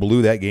obviously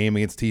blew that game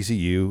against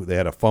TCU. They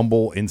had a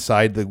fumble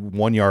inside the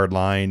 1 yard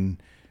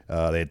line.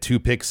 They had 2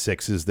 pick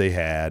sixes. They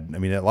had,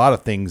 a lot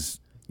of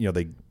things.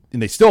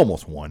 They still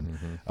almost won.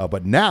 Mm-hmm.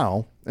 But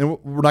now, and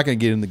we're not going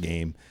to get in the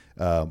game.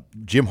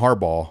 Jim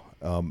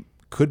Harbaugh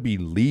could be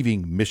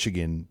leaving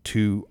Michigan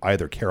to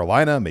either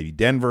Carolina, maybe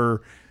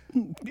Denver.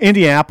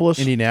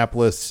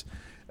 Indianapolis.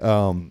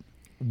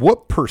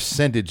 What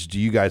percentage do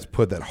you guys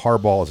put that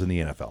Harbaugh is in the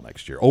NFL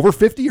next year? Over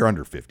 50 or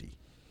under 50?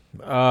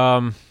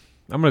 I'm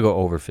going to go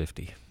over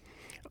 50.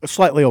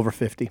 Slightly over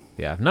 50.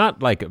 Yeah,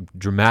 not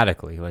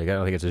dramatically. I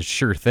don't think it's a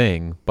sure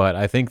thing, but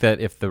I think that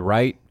if the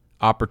right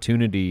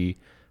opportunity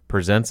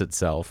presents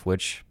itself,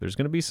 which there's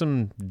going to be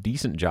some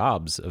decent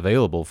jobs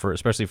available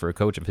especially for a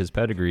coach of his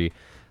pedigree.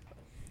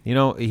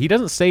 He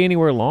doesn't stay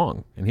anywhere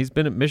long, and he's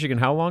been at Michigan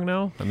how long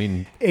now?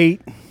 8.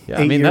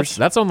 Yeah, 8 years.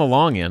 That's on the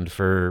long end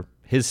for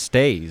his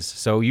stays.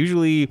 So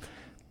usually,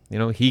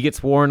 he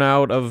gets worn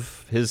out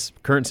of his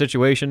current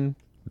situation.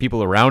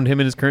 People around him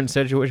in his current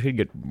situation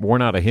get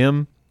worn out of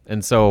him,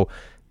 and so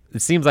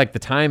it seems like the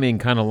timing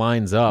kind of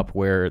lines up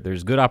where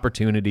there's good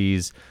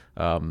opportunities,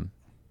 and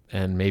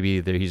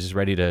maybe he's just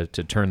ready to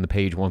turn the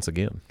page once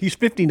again. He's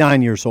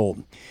 59 years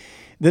old.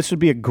 This would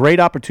be a great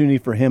opportunity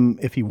for him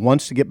if he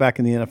wants to get back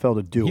in the NFL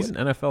to do it. He's an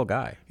NFL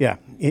guy. Yeah.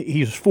 He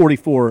was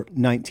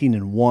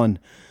 44-19-1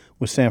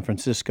 with San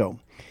Francisco.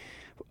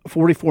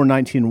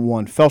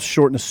 44-19-1. Fell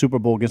short in the Super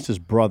Bowl against his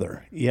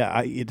brother.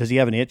 Yeah. Does he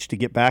have an itch to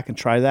get back and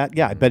try that?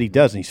 Yeah, I bet he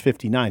does, and he's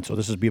 59, so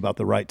this would be about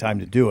the right time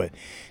to do it.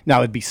 Now,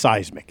 it'd be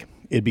seismic.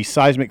 It'd be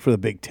seismic for the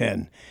Big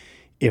Ten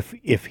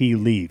if he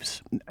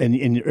leaves.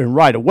 And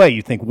right away,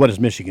 you think, what does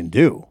Michigan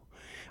do?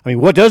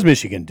 What does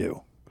Michigan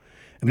do?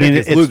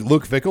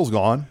 Luke Fickell's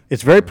gone.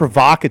 It's very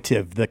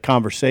provocative, the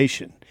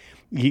conversation.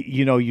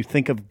 You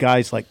think of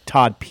guys like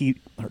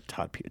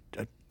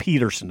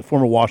Peterson, the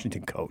former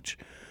Washington coach.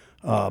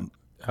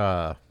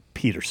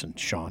 Peterson,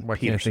 Sean. Why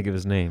can't I think of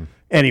his name?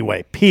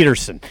 Anyway,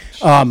 Peterson.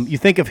 You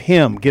think of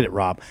him. Get it,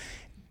 Rob.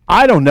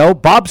 I don't know.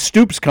 Bob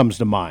Stoops comes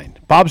to mind.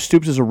 Bob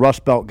Stoops is a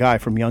Rust Belt guy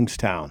from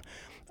Youngstown.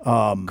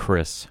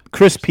 Chris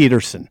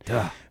Peterson.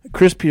 Duh.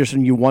 Chris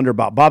Peterson, you wonder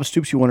about. Bob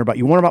Stoops, you wonder about.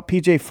 You wonder about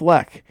P.J.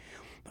 Fleck.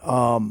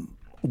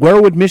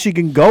 Where would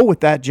Michigan go with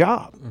that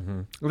job?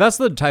 Mm-hmm. Well, that's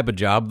the type of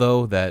job,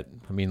 though, that,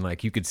 I mean,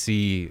 like, you could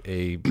see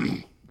a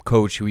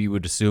coach who you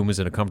would assume is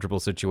in a comfortable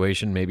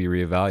situation maybe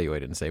reevaluate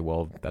it and say,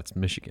 well, that's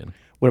Michigan.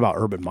 What about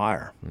Urban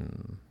Meyer?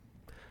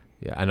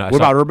 Yeah, I know. What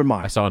about Urban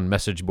Meyer? I saw on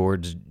message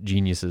boards,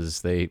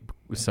 Geniuses,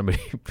 somebody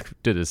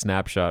did a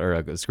snapshot or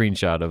a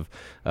screenshot of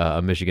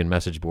a Michigan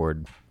message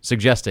board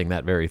suggesting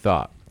that very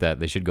thought, that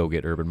they should go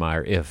get Urban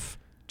Meyer if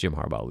Jim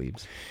Harbaugh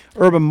leaves.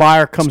 Urban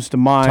Meyer comes to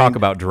mind. Talk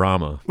about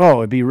drama. Oh,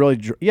 it'd be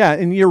really yeah,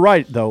 and you're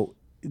right though.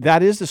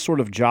 That is the sort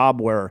of job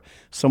where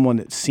someone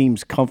that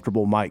seems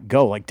comfortable might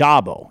go, like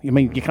Dabo. I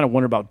mean, you kind of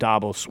wonder about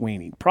Dabo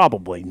Swinney.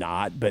 Probably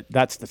not, but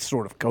that's the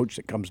sort of coach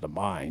that comes to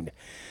mind.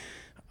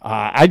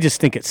 I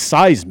just think it's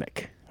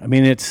seismic. I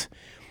mean, it's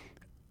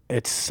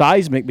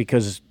seismic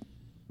because,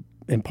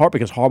 in part,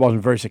 because Harbaugh's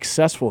been very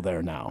successful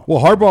there now.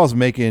 Well, Harbaugh's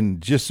making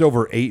just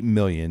over $8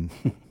 million,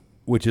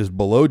 which is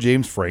below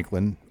James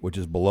Franklin, which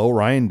is below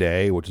Ryan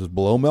Day, which is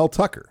below Mel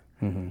Tucker.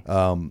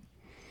 Mm-hmm.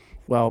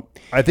 Well,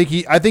 I think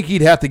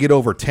he'd have to get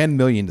over $10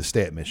 million to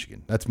stay at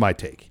Michigan. That's my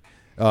take.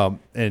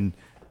 And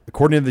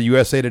according to the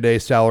USA Today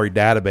salary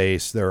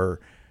database, there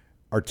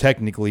are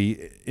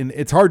technically, and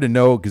it's hard to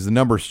know because the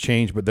numbers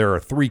change, but there are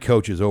 3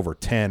 coaches over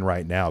 10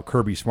 right now: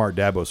 Kirby Smart,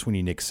 Dabo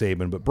Swinney, Nick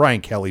Saban. But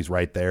Brian Kelly's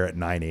right there at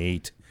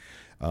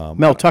 9.8.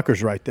 Mel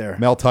Tucker's right there.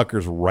 Mel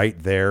Tucker's right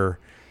there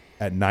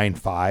at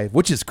 9.5,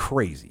 which is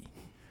crazy.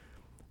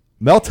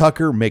 Mel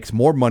Tucker makes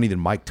more money than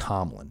Mike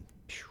Tomlin.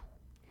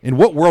 In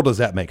what world does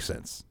that make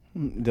sense?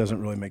 It doesn't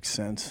really make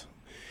sense.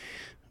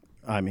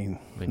 I mean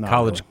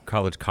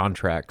college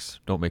contracts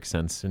don't make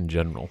sense in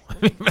general. I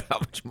mean, how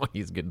much money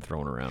is getting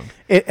thrown around.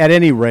 At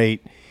any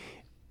rate,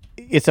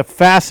 it's a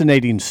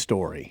fascinating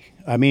story.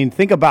 I mean,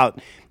 think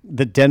about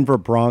the Denver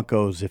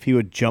Broncos. If if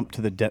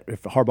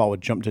Harbaugh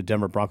would jump to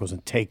Denver Broncos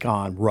and take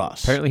on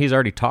Russ. Apparently, he's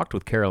already talked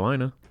with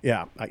Carolina.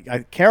 Yeah,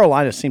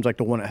 Carolina seems like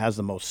the one that has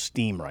the most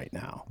steam right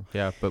now.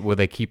 Yeah, but will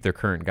they keep their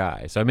current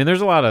guy? So I mean,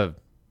 there's a lot of.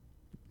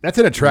 That's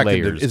an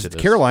attractive. Is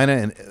Carolina,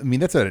 and I mean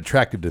that's an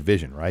attractive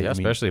division, right? Yeah,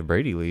 especially if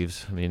Brady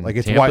leaves. I mean, like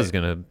it's Tampa's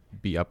going to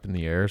be up in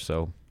the air,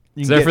 so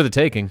it's there for the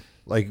taking.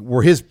 Like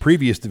where his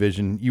previous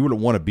division, you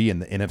wouldn't want to be in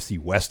the NFC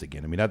West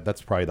again. I mean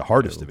that's probably the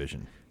hardest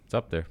division. It's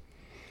up there.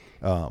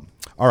 All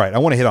right, I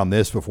want to hit on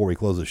this before we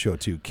close the show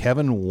too.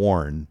 Kevin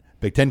Warren,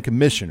 Big Ten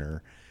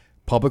commissioner,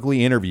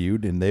 publicly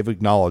interviewed, and they've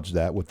acknowledged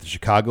that with the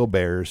Chicago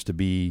Bears to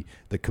be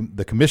the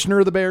commissioner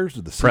of the Bears,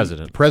 or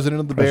the president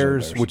of the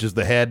Bears, which is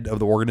the head of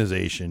the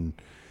organization.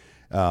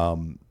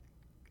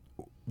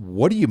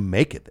 What do you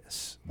make of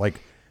this? Like,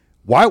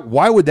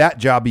 why would that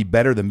job be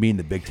better than being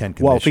the Big Ten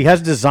commissioner? Well, if he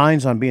has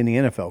designs on being the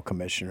NFL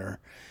commissioner,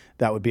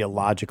 that would be a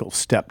logical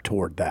step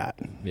toward that.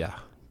 Yeah,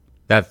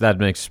 that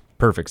makes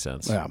perfect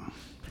sense. Yeah.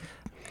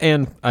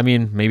 And I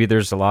mean, maybe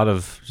there's a lot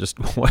of just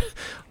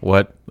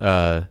what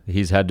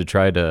he's had to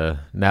try to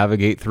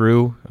navigate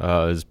through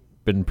has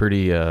been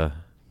pretty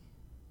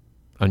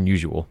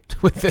unusual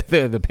with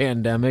the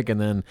pandemic and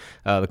then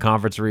the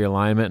conference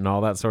realignment and all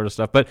that sort of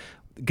stuff. But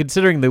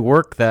considering the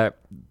work that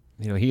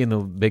he and the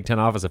Big Ten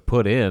office have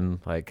put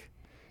in, like,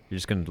 you're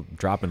just going to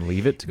drop and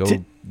leave it to go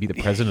be the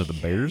president of the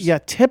Bears? Yeah,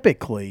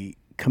 typically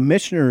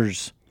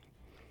commissioners'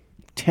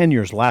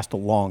 tenures last a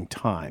long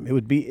time.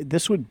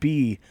 This would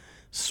be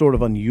sort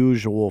of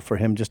unusual for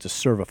him just to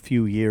serve a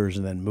few years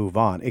and then move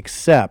on,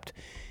 except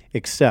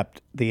the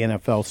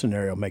NFL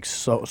scenario makes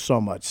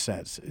so much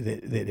sense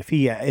that if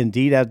he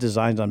indeed has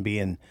designs on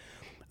being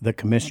the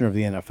commissioner of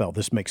the NFL,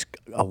 this makes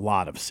a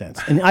lot of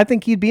sense. And I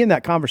think he'd be in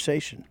that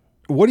conversation.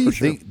 What do you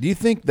think? Sure. Do you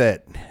think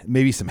that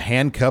maybe some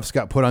handcuffs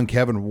got put on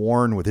Kevin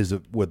Warren with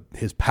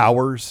his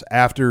powers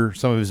after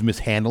some of his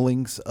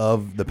mishandlings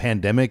of the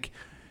pandemic?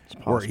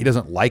 Or he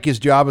doesn't like his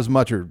job as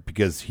much, or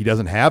because he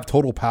doesn't have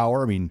total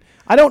power? I mean,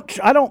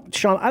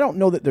 Sean, I don't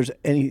know that there's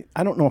any.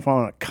 I don't know if I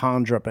want to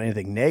conjure up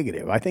anything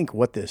negative. I think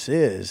what this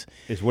is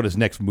what his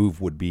next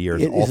move would be, or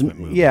his ultimate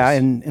move. Yeah,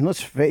 and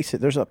let's face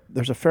it, there's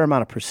a fair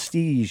amount of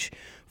prestige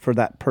for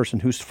that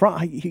person who's from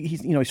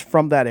he's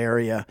from that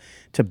area.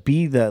 To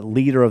be the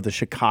leader of the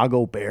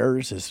Chicago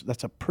Bears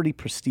that's a pretty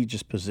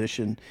prestigious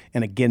position,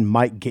 and again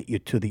might get you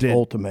to the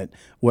ultimate.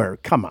 Where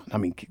come on, I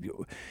mean.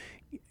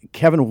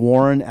 Kevin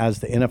Warren as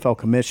the NFL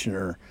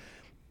commissioner,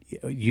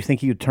 you think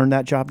he would turn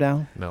that job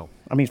down? No.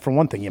 I mean, for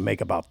one thing, you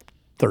make about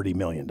 $30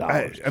 million.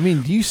 I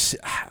mean,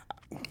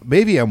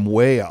 maybe I'm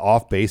way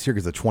off base here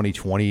because of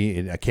 2020,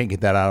 and I can't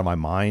get that out of my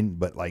mind.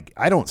 But like,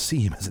 I don't see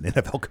him as an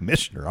NFL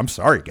commissioner. I'm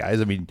sorry,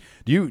 guys. I mean,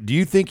 do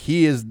you think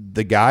he is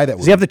the guy that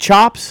does he have the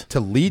chops to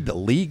lead the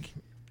league?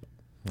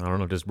 I don't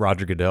know. Just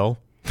Roger Goodell.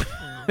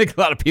 I think a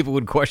lot of people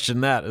would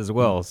question that as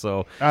well.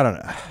 So I don't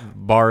know.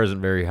 Bar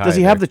isn't very high. Does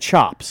he have the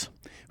chops?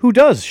 Who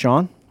does,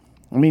 Sean?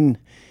 I mean,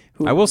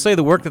 I will say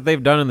the work that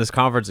they've done in this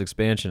conference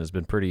expansion has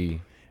been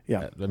pretty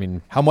Yeah. I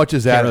mean, how much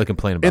is that can't really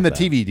complain about in the that.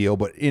 TV deal?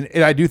 But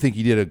and I do think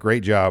he did a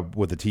great job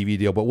with the TV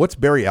deal. But what's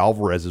Barry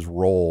Alvarez's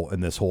role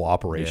in this whole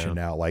operation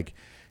now? Like,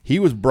 he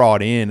was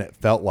brought in, it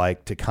felt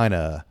like, to kind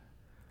of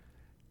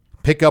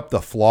pick up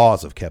the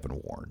flaws of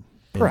Kevin Warren,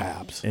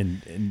 perhaps,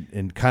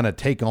 and kind of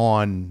take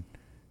on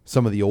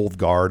some of the old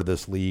guard of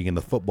this league and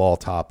the football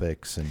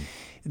topics. And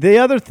the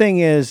other thing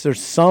is,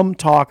 there's some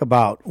talk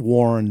about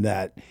Warren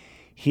that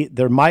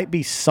there might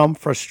be some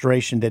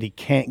frustration that he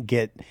can't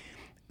get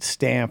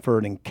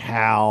Stanford and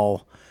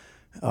Cal,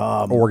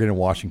 Oregon and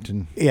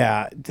Washington.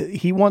 Yeah,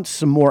 he wants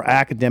some more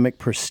academic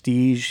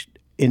prestige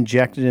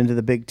injected into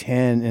the Big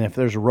Ten, and if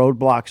there's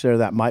roadblocks there,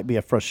 that might be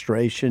a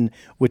frustration,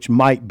 which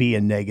might be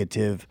a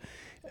negative.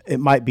 It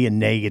might be a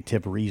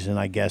negative reason,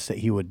 I guess, that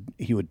he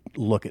would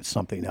look at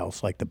something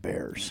else like the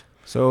Bears.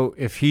 So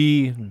if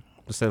he,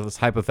 let's say it's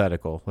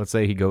hypothetical, let's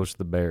say he goes to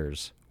the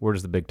Bears, where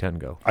does the Big Ten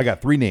go? I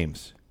got 3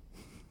 names: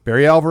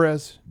 Barry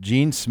Alvarez,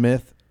 Gene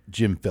Smith,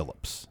 Jim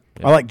Phillips.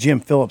 I like Jim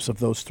Phillips of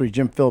those 3.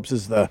 Jim Phillips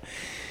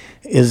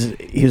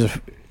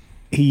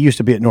he used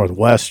to be at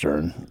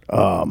Northwestern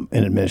in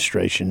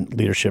administration,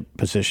 leadership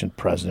position,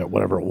 president,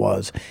 whatever it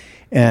was,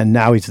 and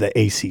now he's the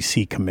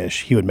ACC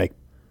commish. He would make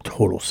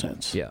total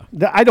sense. Yeah,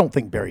 I don't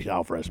think Barry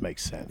Alvarez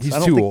makes sense.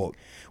 He's too old.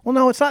 Well,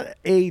 no, it's not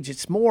age;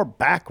 it's more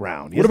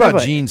background. What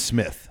about Gene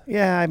Smith?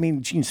 Yeah, I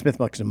mean, Gene Smith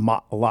makes a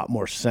lot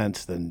more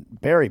sense than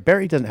Barry.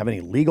 Barry doesn't have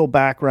any legal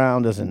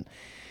background, doesn't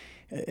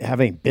have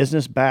any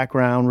business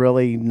background,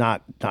 really,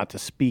 not to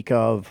speak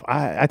of.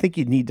 I think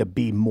you need to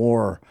be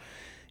more.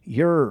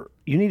 You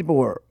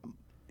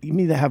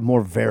need to have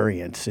more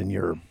variance in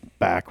your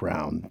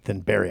background than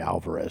Barry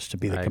Alvarez to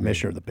be the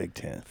commissioner of the Big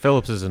Ten.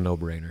 Phillips is a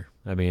no-brainer.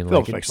 I mean,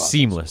 Phillips like, makes it's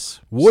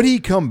seamless. Would he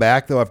come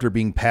back though after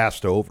being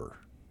passed over?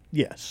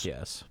 Yes.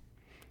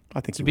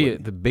 I think to be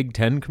the Big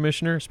Ten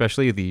commissioner,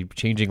 especially the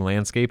changing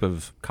landscape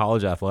of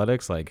college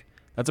athletics, like,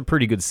 that's a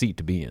pretty good seat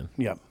to be in.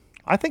 Yeah,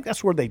 I think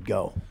that's where they'd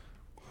go.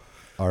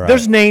 All right.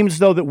 There's names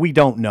though that we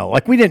don't know.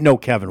 Like, we didn't know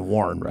Kevin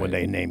Warren when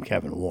they named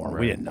Kevin Warren.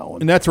 We didn't know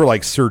him. And that's where,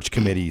 like, search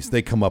committees,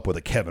 they come up with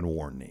a Kevin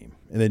Warren name.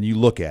 And then you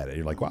look at it,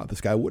 you're like, wow, this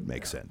guy would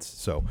make sense.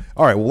 So,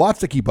 all right, well, lots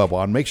to keep up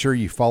on. Make sure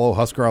you follow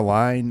Husker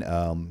Online.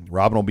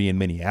 Robin will be in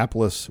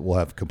Minneapolis. We'll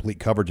have complete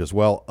coverage as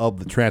well of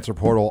the transfer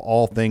portal,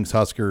 all things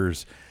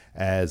Huskers,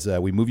 as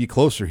we move you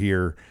closer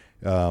here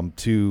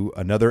to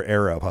another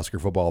era of Husker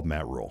football with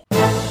Matt Rule.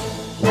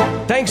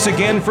 Thanks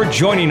again for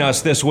joining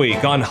us this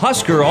week on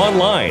Husker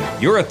Online,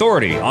 your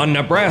authority on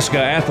Nebraska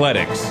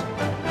athletics.